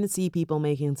 you are going to see people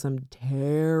making some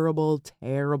terrible,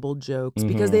 terrible jokes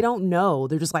because they don't know.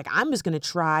 They're just like, I'm just going to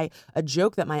try a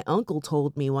joke that my uncle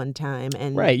told me one time.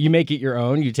 And right. You make it your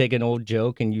own. You take an old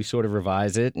joke and you sort of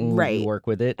revise it and you work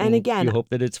with it. And again, you hope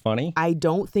that it's funny. I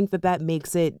don't think that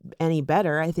makes it any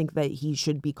better. I think that he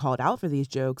should be called out for these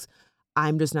jokes.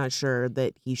 I'm just not sure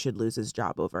that he should lose his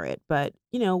job over it. But,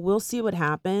 we'll see what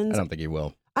happens. I don't think he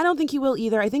will. I don't think he will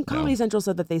either. I think Comedy Central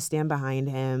said that they stand behind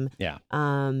him. Yeah.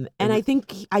 And I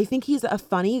think he's a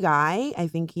funny guy. I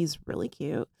think he's really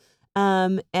cute.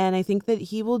 And I think that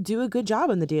he will do a good job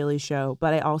on The Daily Show.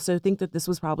 But I also think that this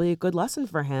was probably a good lesson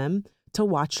for him to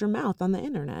watch your mouth on the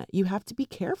internet. You have to be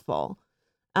careful.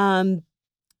 Let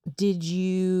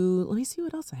me see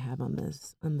what else I have on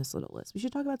this little list. We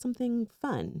should talk about something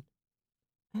fun.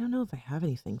 I don't know if I have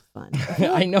anything fun.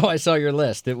 I know I saw your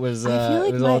list. It was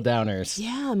all downers.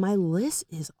 Yeah, my list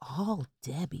is all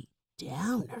Debbie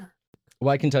Downer. Well,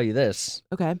 I can tell you this.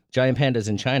 Okay. Giant pandas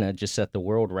in China just set the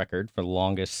world record for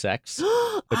longest sex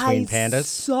between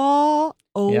pandas.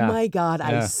 My God.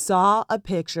 I saw a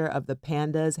picture of the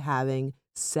pandas having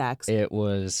sex. They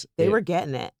were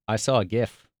getting it. I saw a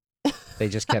GIF. They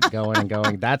just kept going and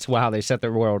going. That's how they set the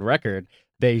world record.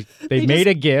 They made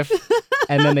a GIF.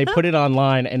 And then they put it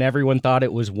online, and everyone thought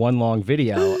it was one long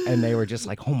video, and they were just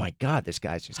like, "Oh my God, this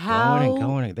guy's just going and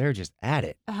going, and they're just at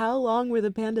it." How long were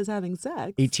the pandas having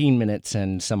sex? 18 minutes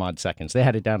and some odd seconds. They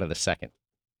had it down to the second.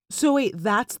 So wait,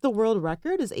 that's the world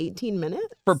record? Is 18 minutes?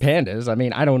 For pandas. I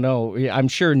mean, I don't know. I'm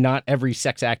sure not every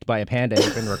sex act by a panda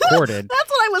has been recorded. That's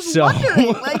what I was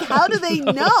wondering. Like, how do they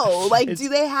know? Like, do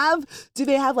they have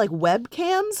like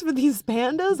webcams for these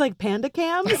pandas? Like panda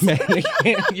cams?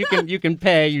 you can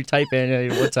pay. You type in, "Hey,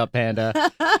 what's up, panda?"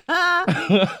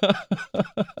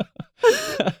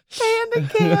 Panda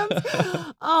cams.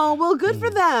 Oh, well, good for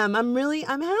them.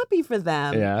 I'm happy for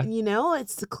them. Yeah.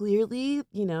 It's clearly,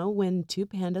 when two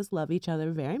pandas love each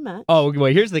other very much. Oh,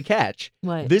 well, here's the catch.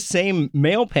 What? This same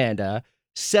male panda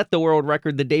set the world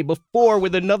record the day before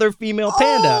with another female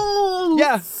panda. Oh,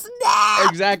 yeah. Snap!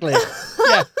 Exactly.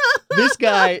 Yeah. This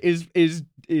guy is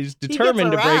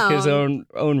determined to break his own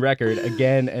record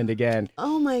again and again.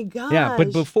 Oh my gosh. Yeah,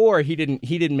 but before he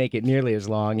didn't make it nearly as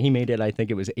long. He made it, I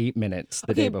think it was 8 minutes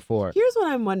the day before. Here's what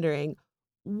I'm wondering.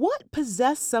 What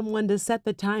possessed someone to set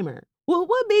the timer? Well,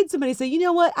 what made somebody say, you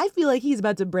know what? I feel like he's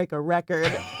about to break a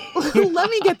record. Let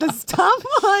me get the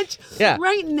stopwatch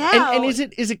right now. And is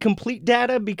it complete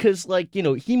data? Because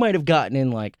he might have gotten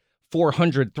in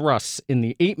 400 thrusts in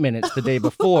the 8 minutes the day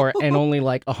before and only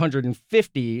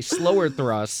 150 slower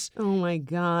thrusts. Oh my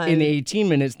God. In the 18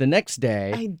 minutes the next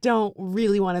day. I don't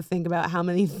really want to think about how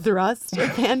many thrusts your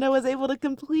panda was able to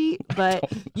complete, but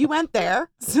you went there.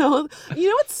 So,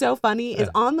 what's so funny is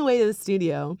on the way to the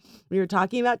studio, we were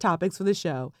talking about topics for the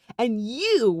show, and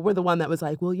you were the one that was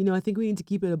like, well, I think we need to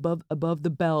keep it above the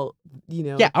belt,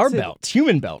 Yeah, our belts,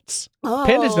 human belts. Oh.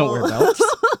 Pandas don't wear belts.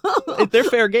 they're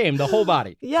fair game, the whole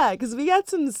body. Yeah, because we got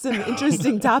some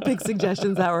interesting topic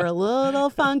suggestions that were a little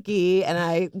funky, and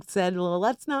I said, well,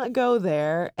 let's not go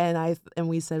there. And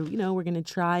we said, we're gonna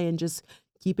try and just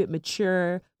keep it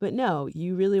mature. But no,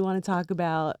 you really want to talk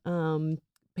about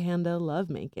panda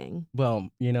lovemaking. Well,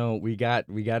 we got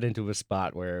into a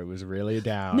spot where it was really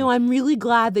down. No, I'm really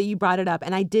glad that you brought it up,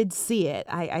 and I did see it.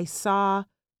 I saw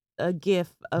a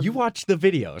GIF of. You watched the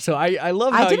video, so I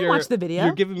love how I didn't watch the video.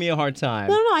 You're giving me a hard time.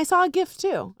 No, I saw a GIF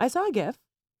too. I saw a GIF.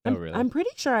 Oh, really? I'm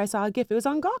pretty sure I saw a GIF. It was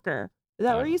on Gawker. Is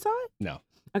that where you saw it? No.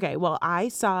 Okay, well, I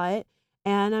saw it,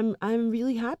 and I'm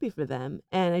really happy for them,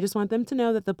 and I just want them to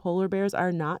know that the polar bears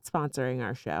are not sponsoring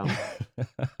our show.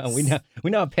 we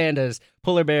know pandas,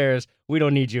 polar bears. We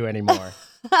don't need you anymore.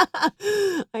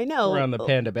 I know. We're on the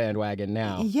panda bandwagon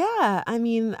now. Yeah, I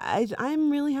mean,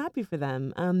 I'm really happy for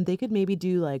them. They could maybe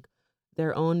do like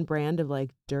their own brand of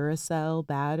like Duracell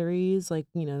batteries, like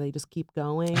they just keep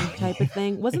going type of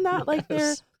thing. Wasn't that like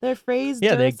their phrase?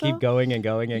 Yeah, Duracell? they keep going and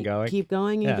going and going. Keep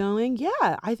going and going.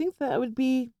 Yeah, I think that would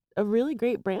be a really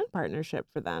great brand partnership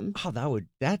for them. Oh,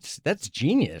 that's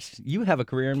genius. You have a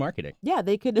career in marketing. Yeah,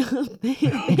 they could. Thank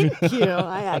you.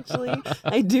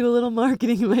 I do a little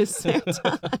marketing in my spare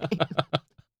time.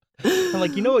 I'm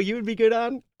like, you know what you would be good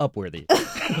on? Upworthy.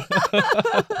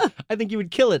 I think you would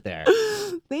kill it there.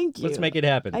 Thank you. Let's make it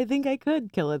happen. I think I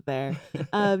could kill it there.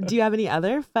 Do you have any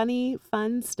other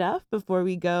fun stuff before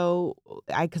we go?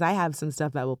 Because I have some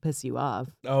stuff that will piss you off.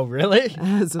 Oh, really?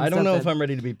 I don't know if I'm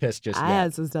ready to be pissed just yet. I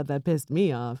had some stuff that pissed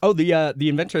me off. Oh, the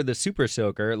inventor of the Super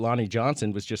Soaker, Lonnie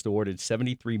Johnson, was just awarded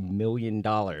 $73 million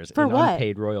in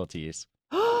unpaid royalties.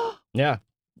 Yeah.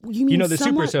 You mean the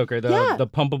Super Soaker, the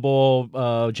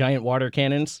pumpable giant water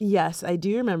cannons? Yes, I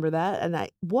do remember that. And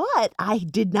I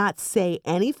did not say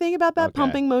anything about that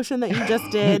pumping motion that you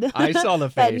just did. I saw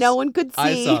the face. That no one could see.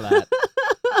 I saw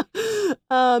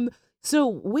that. So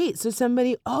wait, so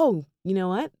somebody, you know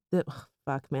what?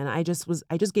 Fuck, man. I just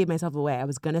gave myself away. I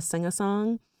was going to sing a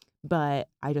song, but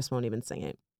I just won't even sing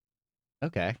it.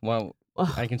 Okay. Well,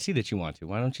 I can see that you want to.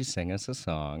 Why don't you sing us a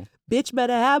song? Bitch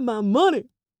better have my money.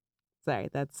 Sorry,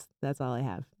 that's all I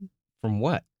have. From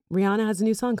what? Rihanna has a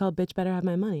new song called "Bitch Better Have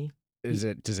My Money." Does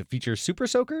it feature Super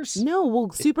Soakers? No, well,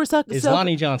 Super Soakers. Is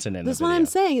Lonnie Johnson in this? The video? What I'm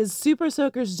saying is Super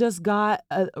Soakers just got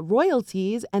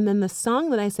royalties, and then the song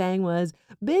that I sang was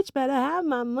 "Bitch Better Have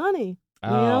My Money." Oh.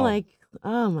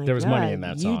 Oh my God. There was money in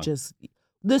that song.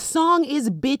 The song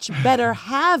is "Bitch Better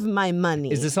Have My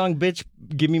Money." Is the song "Bitch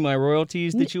Give Me My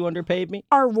Royalties" that you underpaid me?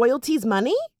 Are royalties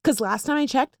money? Because last time I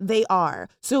checked, they are.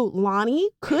 So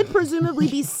Lonnie could presumably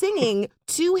be singing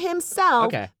to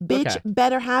himself, "Bitch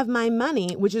Better Have My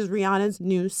Money," which is Rihanna's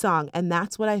new song. And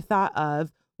that's what I thought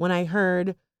of when I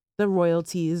heard the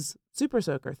royalties Super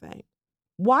Soaker thing.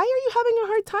 Why are you having a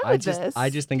hard time with this?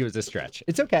 I just think it was a stretch.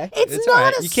 It's okay. It's not all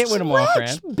right. You can't win them all,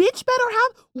 Fran. Bitch better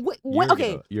have...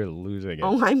 Okay. You're losing it.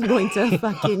 Oh, I'm going to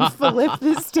fucking flip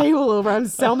this table over. I'm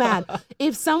so mad.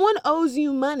 If someone owes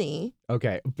you money...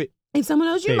 Okay. If someone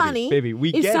owes you money... Baby,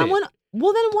 we get it.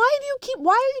 Well, then why are you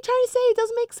trying to say it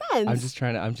doesn't make sense?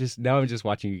 I'm just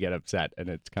watching you get upset, and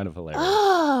it's kind of hilarious.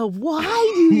 Oh,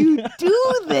 why do you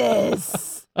do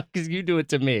this? Because you do it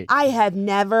to me. I have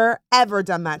never, ever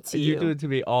done that to you. You do it to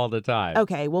me all the time.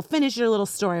 Okay, well, finish your little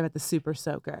story about the Super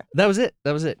Soaker. That was it.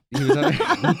 He was on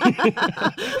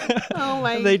Oh,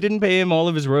 my. They didn't pay him all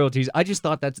of his royalties. I just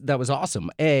thought that was awesome.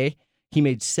 He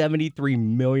made $73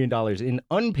 million in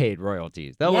unpaid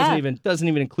royalties. That doesn't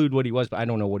even include what he was, but I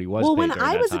don't know what he was. Well, paid when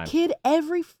I was a kid,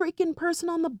 every freaking person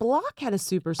on the block had a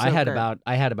Super Soaker.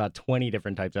 I had about 20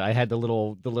 different types. I had the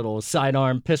little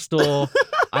sidearm pistol.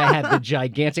 I had the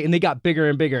gigantic, and they got bigger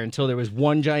and bigger until there was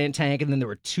one giant tank, and then there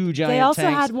were two giant tanks. They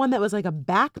also had one that was like a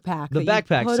backpack. The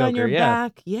backpack you put soaker, on your yeah.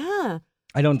 back. Yeah.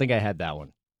 I don't think I had that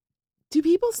one. Do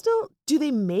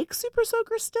they make Super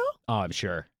Soakers still? Oh, I'm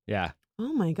sure. Yeah.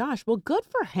 Oh my gosh. Well, good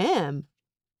for him.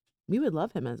 We would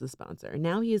love him as a sponsor.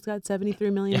 Now he's got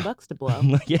 $73 million bucks to blow.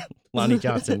 Yeah. Lonnie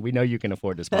Johnson, we know you can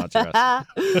afford to sponsor us.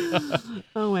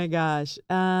 Oh my gosh.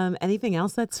 Anything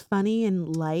else that's funny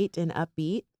and light and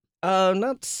upbeat?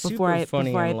 Not super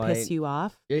funny before and I light. piss you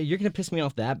off. You're going to piss me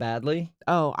off that badly?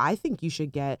 Oh, I think you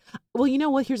should get... Well, you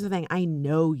know what? Here's the thing. I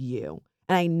know you.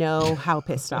 And I know how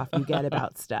pissed off you get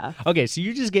about stuff. Okay, so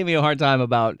you just gave me a hard time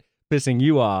about pissing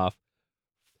you off.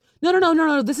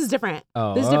 No. This is different.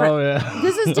 Oh, this is different. Yeah.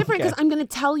 This is different because I'm going to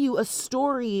tell you a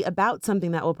story about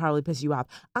something that will probably piss you off.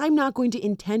 I'm not going to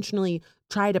intentionally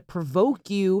try to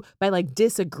provoke you by like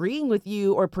disagreeing with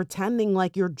you or pretending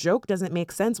like your joke doesn't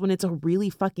make sense when it's a really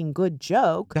fucking good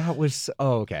joke. That was...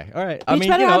 Oh, okay. All right. Bitch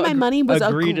Better Have My Money was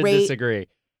agree a great... to disagree.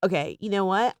 Okay, you know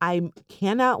what? I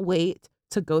cannot wait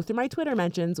to go through my Twitter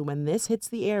mentions when this hits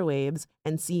the airwaves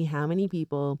and see how many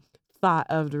people thought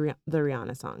of the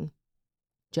Rihanna song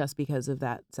just because of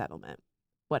that settlement.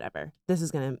 Whatever. This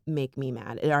is going to make me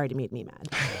mad. It already made me mad.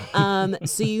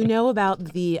 So you know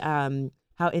about the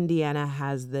how Indiana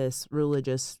has this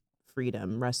religious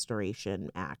freedom restoration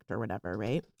act or whatever,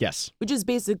 right? Yes. Which is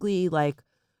basically like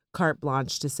carte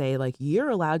blanche to say like you're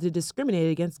allowed to discriminate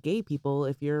against gay people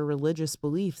if your religious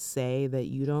beliefs say that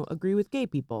you don't agree with gay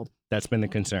people. That's been the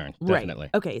concern, definitely.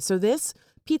 Right. Okay, so this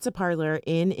pizza parlor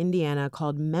in Indiana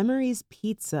called Memories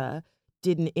Pizza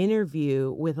did an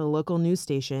interview with a local news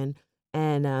station,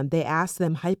 and they asked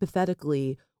them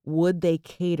hypothetically, would they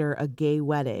cater a gay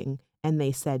wedding? And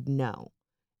they said no.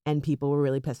 And people were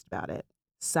really pissed about it.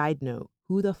 Side note,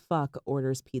 who the fuck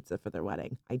orders pizza for their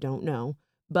wedding? I don't know.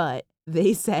 But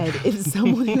they said if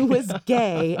someone who was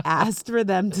gay asked for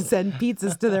them to send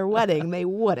pizzas to their wedding, they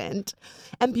wouldn't.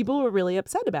 And people were really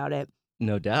upset about it.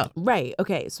 No doubt. Right.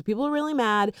 Okay. So people were really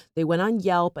mad. They went on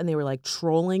Yelp and they were like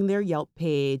trolling their Yelp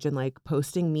page and like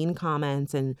posting mean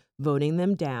comments and voting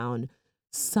them down.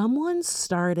 Someone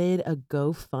started a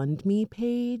GoFundMe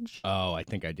page. Oh, I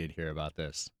think I did hear about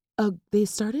this. They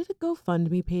started a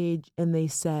GoFundMe page and they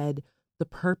said the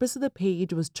purpose of the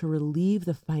page was to relieve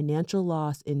the financial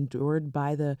loss endured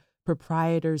by the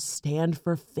proprietors Stand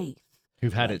for Faith.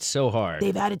 Who've had it so hard.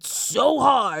 They've had it so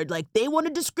hard. Like they want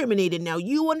to discriminate and now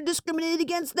you want to discriminate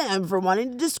against them for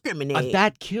wanting to discriminate.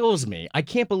 That kills me. I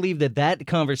can't believe that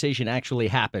conversation actually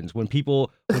happens when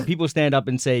people stand up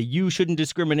and say you shouldn't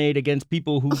discriminate against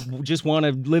people who just want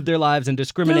to live their lives and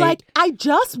discriminate. They're like, I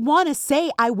just want to say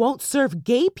I won't serve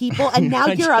gay people and now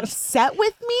you're upset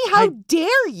with me? How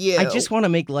dare you? I just want to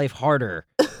make life harder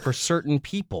for certain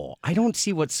people. I don't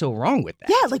see what's so wrong with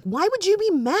that. Yeah, like why would you be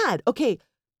mad? Okay,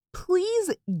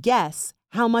 please guess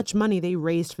how much money they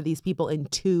raised for these people in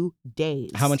 2 days.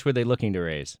 How much were they looking to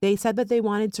raise? They said that they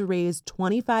wanted to raise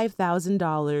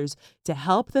 $25,000 to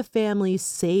help the families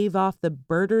save off the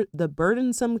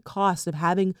burdensome cost of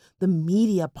having the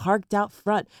media parked out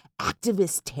front,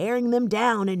 activists tearing them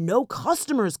down, and no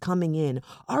customers coming in.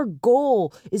 Our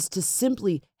goal is to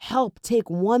simply help take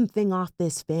one thing off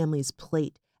this family's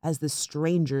plate as the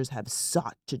strangers have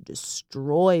sought to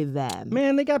destroy them.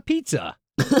 Man, they got pizza.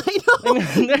 I know.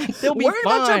 They'll be Worry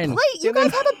fine. about your plate. You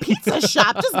guys have a pizza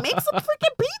shop. Just make some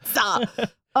freaking pizza.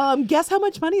 Guess how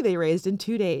much money they raised in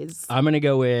 2 days? I'm gonna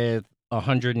go with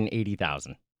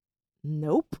 180,000.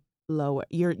 Nope. Lower.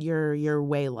 You're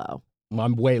way low.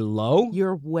 I'm way low.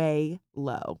 You're way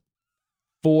low.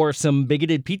 For some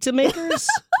bigoted pizza makers?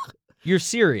 You're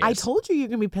serious? I told you you're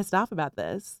gonna be pissed off about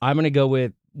this. I'm gonna go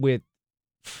with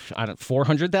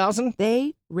 400,000.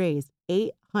 They raised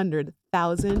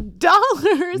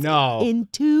 $800,000 No. in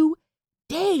 2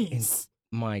 days.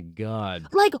 My God.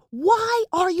 Like, why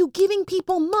are you giving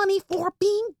people money for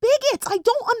being bigots? I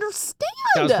don't understand.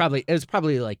 It was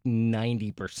probably like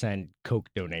 90% Coke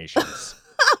donations.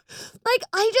 Like,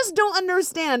 I just don't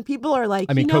understand. People are like,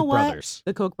 I mean, you know Koch what? brothers.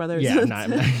 The Koch brothers. Yeah,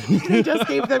 They just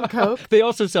gave them Coke. They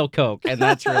also sell Coke, and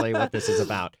that's really what this is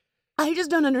about. I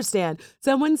just don't understand.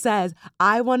 Someone says,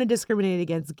 I want to discriminate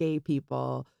against gay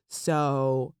people,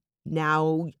 so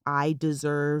now I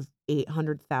deserve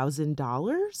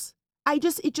 $800,000?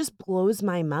 It just blows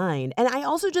my mind. And I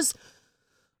also just,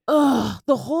 the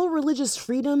whole religious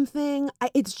freedom thing,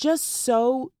 it's just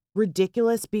so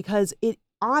ridiculous because it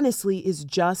honestly is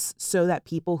just so that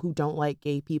people who don't like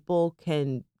gay people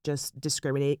can just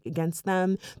discriminate against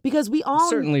them, because we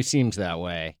all Certainly seems that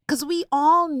way. Because we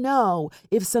all know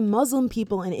if some Muslim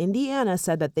people in Indiana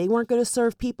said that they weren't going to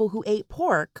serve people who ate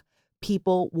pork,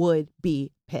 people would be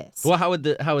pissed. Well, how would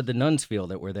the nuns feel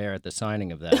that were there at the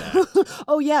signing of that act?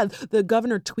 Oh yeah, the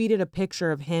governor tweeted a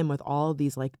picture of him with all of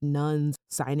these like nuns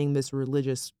signing this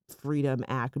Religious Freedom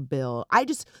Act bill. I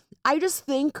just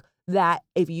think that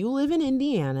if you live in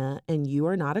Indiana and you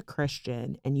are not a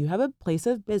Christian and you have a place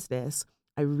of business,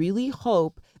 I really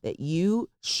hope that you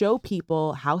show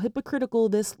people how hypocritical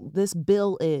this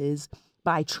bill is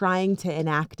by trying to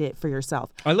enact it for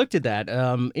yourself. I looked at that.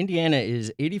 Indiana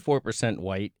is 84%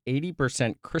 white,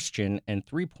 80% Christian, and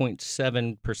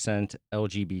 3.7%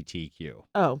 LGBTQ.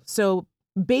 Oh, so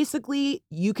basically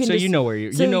you can. So just, you know where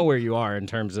you are in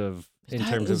terms of the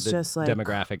just like,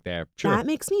 demographic there. Sure. That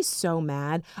makes me so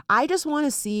mad. I just want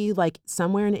to see like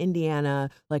somewhere in Indiana,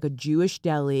 like a Jewish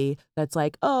deli that's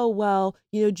like, oh, well,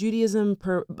 Judaism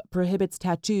prohibits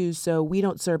tattoos, so we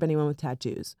don't serve anyone with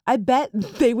tattoos. I bet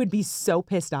they would be so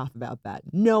pissed off about that.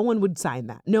 No one would sign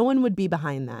that. No one would be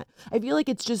behind that. I feel like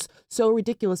it's just so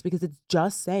ridiculous because it's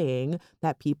just saying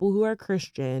that people who are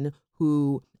Christian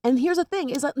who, and here's the thing,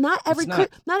 is that not every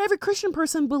Christian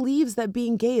person believes that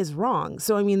being gay is wrong.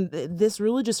 So, I mean, this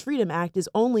Religious Freedom Act is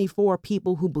only for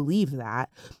people who believe that.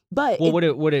 But well,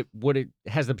 what it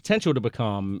has the potential to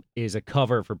become is a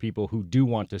cover for people who do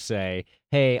want to say,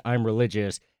 hey, I'm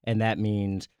religious, and that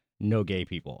means no gay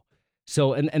people.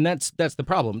 So, and that's the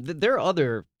problem. There are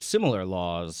other similar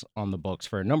laws on the books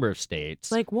for a number of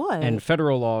states. Like what? And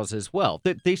federal laws as well.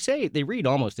 They say they read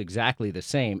almost exactly the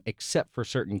same, except for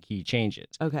certain key changes.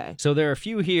 Okay. So there are a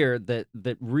few here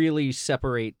that really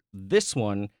separate this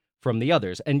one from the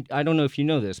others. And I don't know if you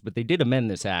know this, but they did amend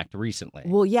this act recently.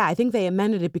 Well, yeah, I think they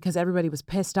amended it because everybody was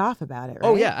pissed off about it, right?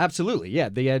 Oh, yeah, absolutely. Yeah,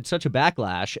 they had such a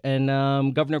backlash.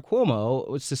 And Governor Cuomo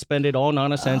was suspended all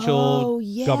non-essential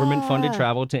government-funded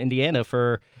travel to Indiana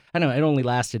for, I don't know, it only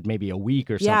lasted maybe a week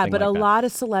or something Yeah, but like a that. lot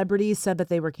of celebrities said that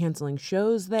they were canceling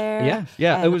shows there.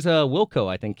 Yeah. It was Wilco,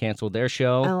 I think, canceled their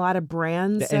show. And a lot of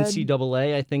brands The said,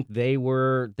 NCAA, I think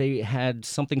they had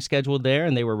something scheduled there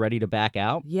and they were ready to back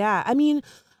out. Yeah, I mean,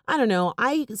 I don't know.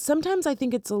 Sometimes I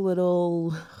think it's a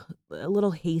little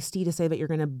hasty to say that you're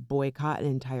going to boycott an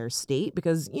entire state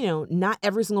because, not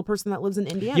every single person that lives in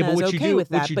Indiana is okay with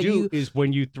that. What you do is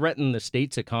when you threaten the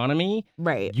state's economy,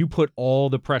 right, you put all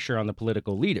the pressure on the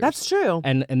political leaders. That's true.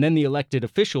 And then the elected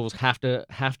officials have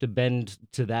to bend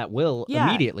to that will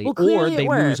immediately, well, or they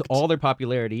lose worked. all their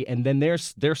popularity, and then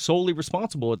they're solely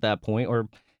responsible at that point, or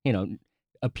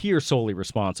appear solely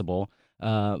responsible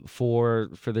for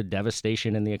the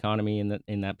devastation in the economy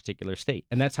in that particular state.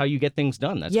 And that's how you get things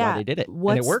done. That's why they did it.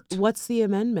 And it worked. What's the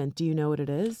amendment? Do you know what it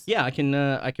is? Yeah, I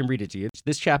can read it to you.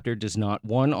 This chapter does not,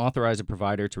 1, authorize a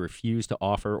provider to refuse to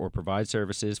offer or provide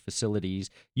services,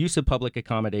 facilities, use of public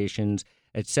accommodations,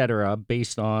 etc.,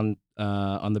 based on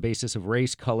the basis of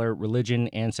race, color, religion,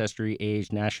 ancestry,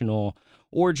 age, national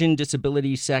origin,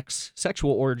 disability, sex,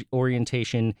 sexual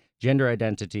orientation, gender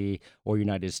identity, or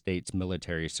United States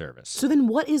military service. So then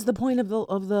what is the point of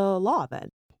the law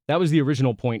then? That was the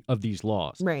original point of these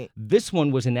laws. Right. This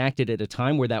one was enacted at a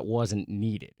time where that wasn't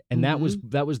needed. And that was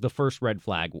the first red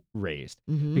flag raised.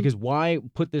 Because why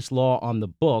put this law on the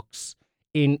books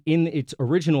in its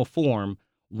original form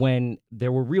when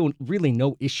there were really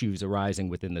no issues arising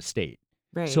within the state?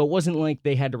 Right. So it wasn't like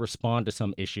they had to respond to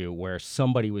some issue where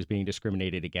somebody was being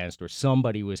discriminated against or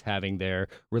somebody was having their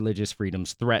religious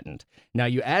freedoms threatened. Now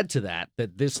you add to that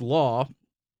this law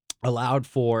allowed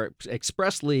for,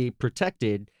 expressly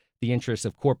protected the interests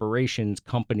of corporations,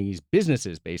 companies,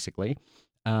 businesses, basically,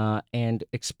 and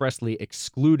expressly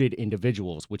excluded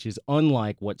individuals, which is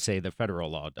unlike what, say, the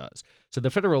federal law does. So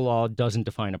the federal law doesn't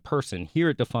define a person. Here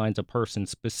it defines a person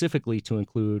specifically to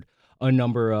include a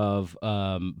number of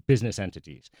business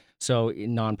entities. So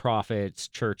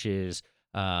nonprofits, churches,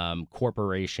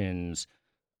 corporations,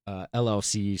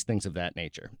 LLCs, things of that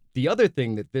nature. The other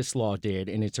thing that this law did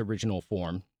in its original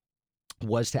form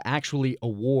was to actually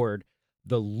award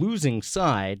the losing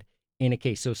side in a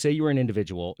case. So say you were an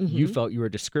individual, you felt you were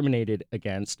discriminated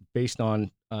against based on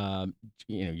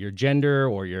your gender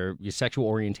or your sexual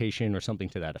orientation or something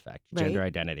to that effect, gender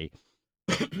identity.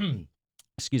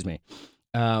 Excuse me.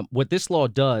 What this law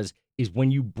does is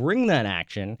when you bring that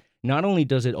action, not only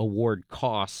does it award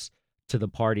costs to the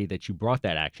party that you brought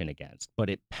that action against, but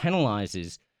it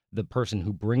penalizes the person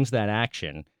who brings that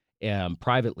action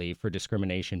privately for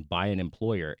discrimination by an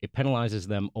employer. It penalizes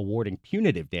them awarding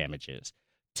punitive damages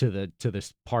to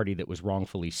this party that was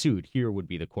wrongfully sued. Here would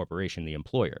be the corporation, the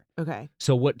employer. Okay.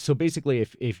 So basically,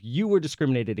 if you were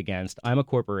discriminated against, I'm a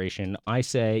corporation, I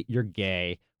say you're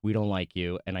gay, we don't like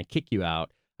you, and I kick you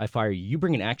out, I fire you, you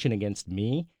bring an action against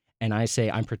me, and I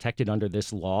say I'm protected under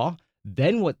this law,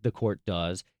 then what the court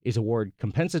does is award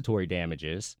compensatory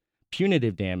damages,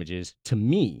 punitive damages to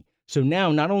me. So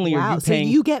now not only are you paying...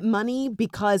 So you get money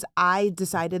because I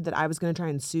decided that I was going to try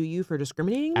and sue you for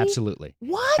discriminating me? Absolutely.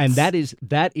 What? And that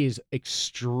is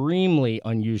extremely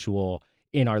unusual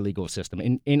in our legal system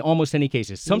in almost any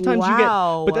cases. Sometimes you get,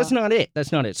 but that's not it.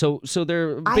 That's not it. So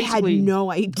they're basically... I had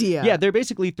no idea. Yeah, they're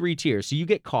basically 3 tiers. So you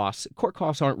get costs. Court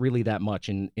costs aren't really that much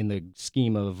in the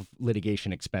scheme of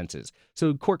litigation expenses.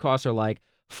 So court costs are like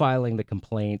filing the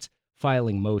complaint,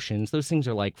 filing motions. Those things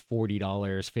are like $40,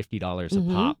 $50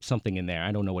 a pop, something in there.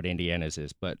 I don't know what Indiana's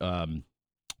is, but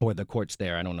or the courts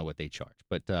there, I don't know what they charge.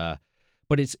 But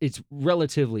it's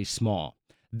relatively small.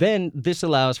 Then this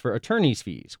allows for attorney's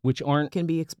fees, which aren't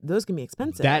those can be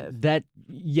expensive. That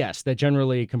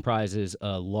generally comprises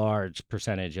a large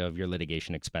percentage of your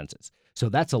litigation expenses. So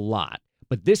that's a lot.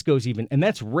 But this goes and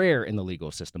that's rare in the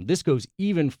legal system. This goes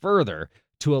even further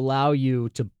to allow you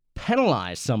to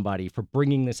penalize somebody for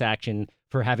bringing this action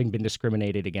for having been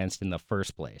discriminated against in the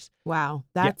first place. Wow.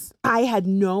 I had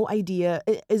no idea.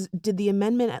 Did the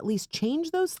amendment at least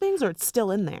change those things, or it's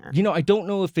still in there? I don't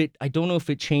know if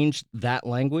it changed that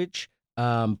language,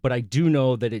 but I do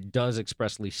know that it does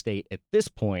expressly state at this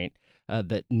point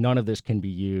that none of this can be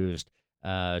used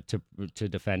to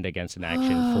defend against an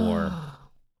action for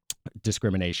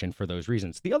discrimination for those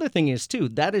reasons. The other thing is, too,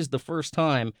 that is the first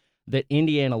time that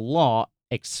Indiana law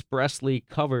expressly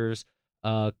covers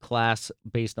class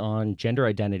based on gender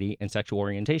identity and sexual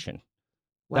orientation.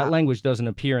 Wow. That language doesn't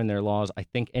appear in their laws, I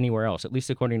think, anywhere else, at least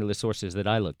according to the sources that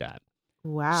I looked at.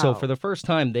 Wow. So for the first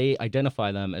time, they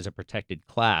identify them as a protected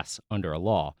class under a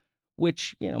law,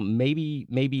 which, maybe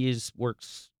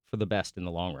works for the best in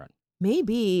the long run.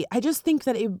 Maybe. I just think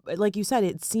that like you said,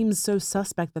 it seems so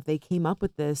suspect that they came up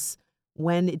with this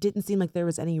when it didn't seem like there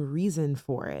was any reason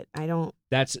for it.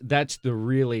 That's the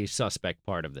really suspect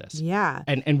part of this. Yeah.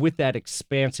 And with that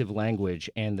expansive language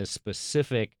and the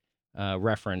specific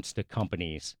reference to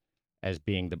companies as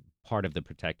being the part of the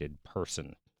protected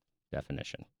person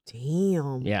definition.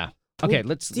 Damn. Yeah. Okay,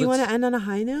 Do you want to end on a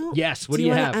high note? Yes. What do you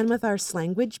want have? to end with our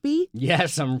slanguage bee?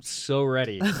 Yes, I'm so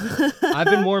ready. I've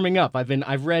been warming up.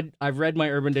 I've read my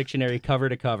Urban Dictionary cover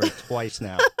to cover twice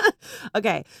now.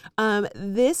 Okay.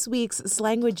 This week's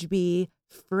slanguage bee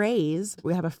phrase,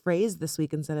 we have a phrase this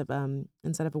week instead of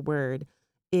a word,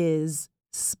 is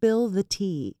spill the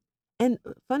tea. And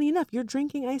funny enough, you're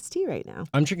drinking iced tea right now.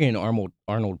 I'm drinking an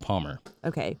Arnold Palmer.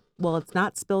 Okay. Well, it's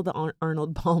not spill the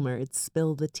Arnold Palmer. It's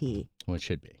spill the tea. Well, it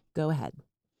should be. Go ahead.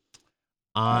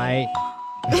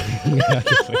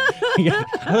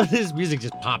 This music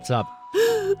just pops up.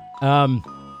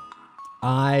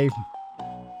 I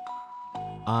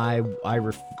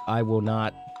will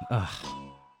not.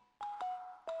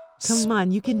 Come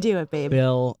on, you can do it, babe.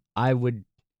 Bill, I would.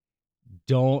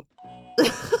 Don't.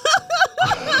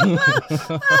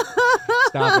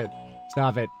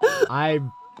 Stop it. I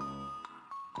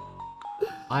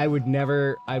would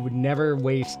never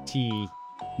waste tea.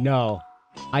 No,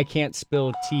 I can't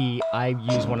spill tea. I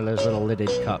use one of those little lidded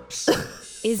cups.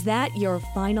 Is that your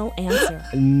final answer?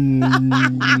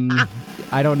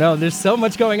 I don't know. There's so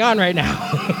much going on right now.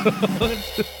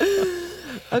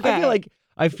 Okay.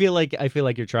 I feel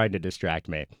like you're trying to distract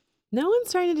me. No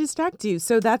one's trying to distract you.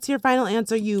 So that's your final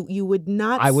answer. You would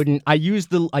not. I wouldn't. I use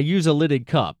a lidded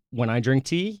cup when I drink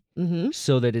tea, Mm-hmm.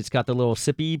 so that it's got the little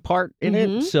sippy part in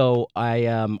it. So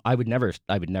I would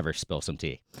never spill some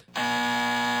tea.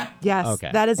 Yes, Okay.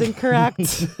 that is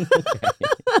incorrect.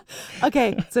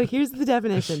 Okay, so here's the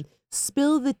definition.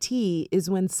 Spill the tea is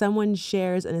when someone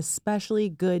shares an especially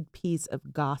good piece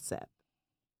of gossip.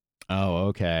 Oh,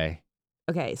 okay.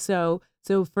 Okay, so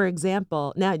for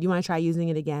example, now do you want to try using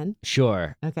it again?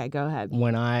 Sure. Okay, go ahead.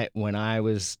 When I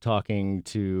was talking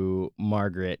to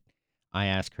Margaret, I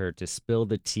asked her to spill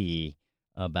the tea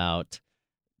about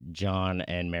John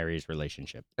and Mary's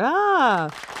relationship. Ah.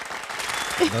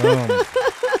 Boom.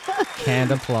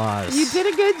 Canned applause. You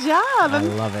did a good job. I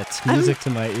love it. Music to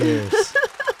my ears.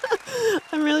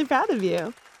 I'm really proud of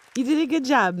you. You did a good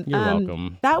job. You're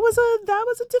welcome. That was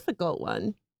a difficult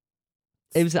one.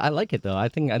 I like it though. I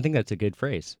think that's a good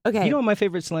phrase. Okay. You know what my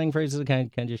favorite slang phrases are? Can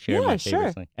I just share Yeah, my favorite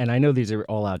sure. slang? And I know these are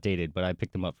all outdated, but I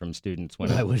picked them up from students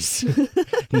when I was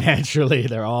naturally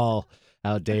they're all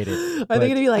outdated. Are they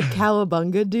gonna be like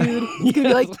cowabunga, dude?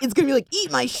 It's gonna be like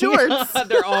eat my shorts.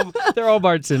 they're all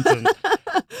Bart Simpson.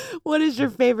 What is your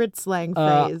favorite slang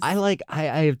phrase? I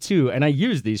have two, and I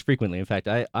use these frequently. In fact,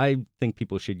 I think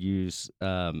people should use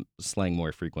slang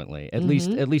more frequently, at least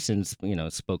in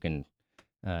spoken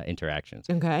interactions.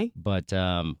 Okay. But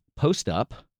post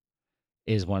up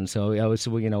is one. So we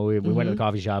went to the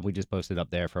coffee shop. We just posted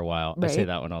up there for a while. I say Right.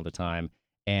 that one all the time.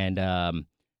 And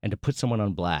to put someone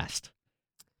on blast.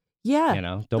 Yeah.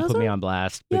 Don't Those put me are- on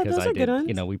blast yeah, because those I are good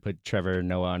did. ones. We put Trevor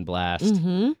Noah on blast.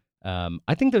 Mm-hmm.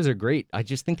 I think those are great. I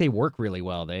just think they work really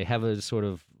well. They have a sort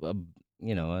of,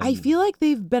 I feel like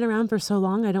they've been around for so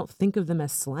long. I don't think of them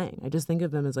as slang. I just think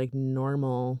of them as like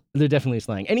normal. they're definitely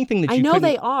slang. Anything that you I know couldn't-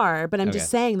 they are, but I'm Okay. just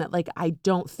saying that like I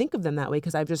don't think of them that way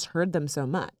because I've just heard them so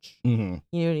much. Mhm.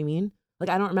 You know what I mean? Like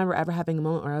I don't remember ever having a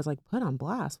moment where I was like, put on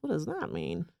blast. What does that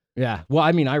mean? Yeah. Well,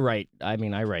 I write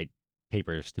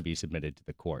papers to be submitted to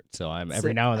the court. So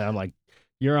every now and then I'm like,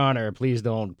 Your Honor, please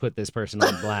don't put this person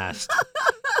on blast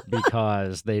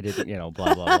because they didn't,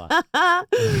 blah blah blah.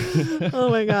 Oh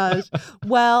my gosh.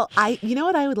 Well, you know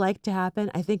what I would like to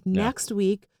happen? I think Yeah. next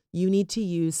week you need to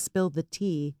use spill the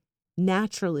tea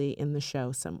naturally in the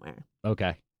show somewhere.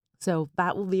 Okay. So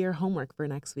that will be your homework for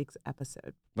next week's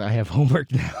episode. I have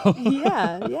homework now.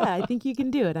 Yeah, I think you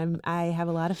can do it. I have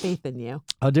a lot of faith in you.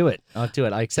 I'll do it.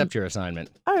 I accept your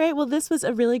assignment. All right. Well, this was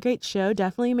a really great show.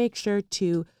 Definitely make sure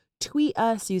to tweet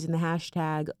us using the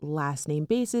hashtag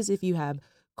 #LastNameBasis if you have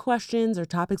questions or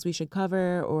topics we should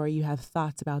cover, or you have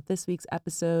thoughts about this week's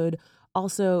episode.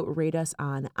 Also, rate us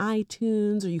on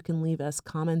iTunes, or you can leave us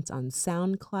comments on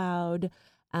SoundCloud.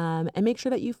 And make sure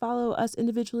that you follow us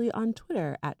individually on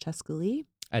Twitter at Cheska Lee.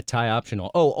 At Tie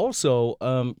Optional. Oh, also,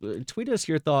 tweet us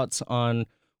your thoughts on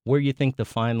where you think the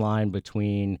fine line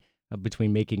between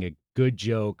making a good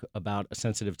joke about a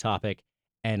sensitive topic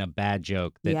and a bad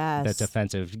joke that's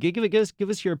offensive. Give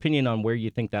us your opinion on where you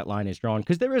think that line is drawn,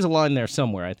 because there is a line there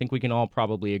somewhere. I think we can all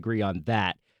probably agree on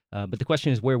that. But the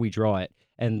question is where we draw it.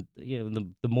 And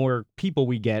the more people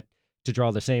we get to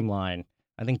draw the same line,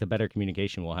 I think the better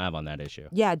communication we'll have on that issue.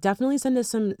 Yeah, definitely send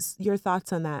us your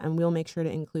thoughts on that, and we'll make sure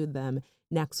to include them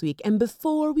next week. And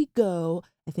before we go,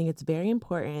 I think it's very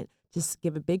important to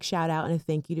give a big shout out and a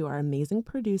thank you to our amazing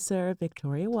producer,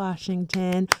 Victoria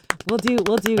Washington. We'll do.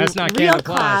 That's not real can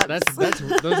applause. claps.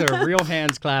 Those are real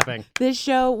hands clapping. This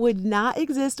show would not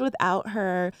exist without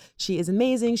her. She is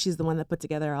amazing. She's the one that put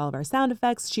together all of our sound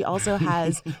effects. She also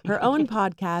has her own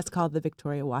podcast called The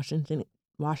Victoria Washington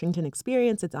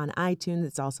Experience. It's on iTunes.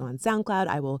 It's also on SoundCloud.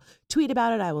 I will tweet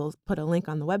about it. I will put a link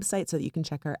on the website so that you can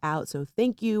check her out. So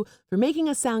thank you for making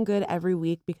us sound good every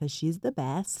week, because she's the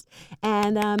best.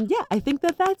 And I think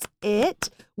that's it.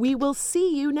 We will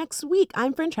see you next week.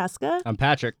 I'm Francesca. I'm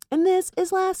Patrick. And this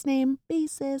is Last Name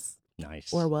Basis.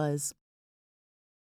 Nice. Or was.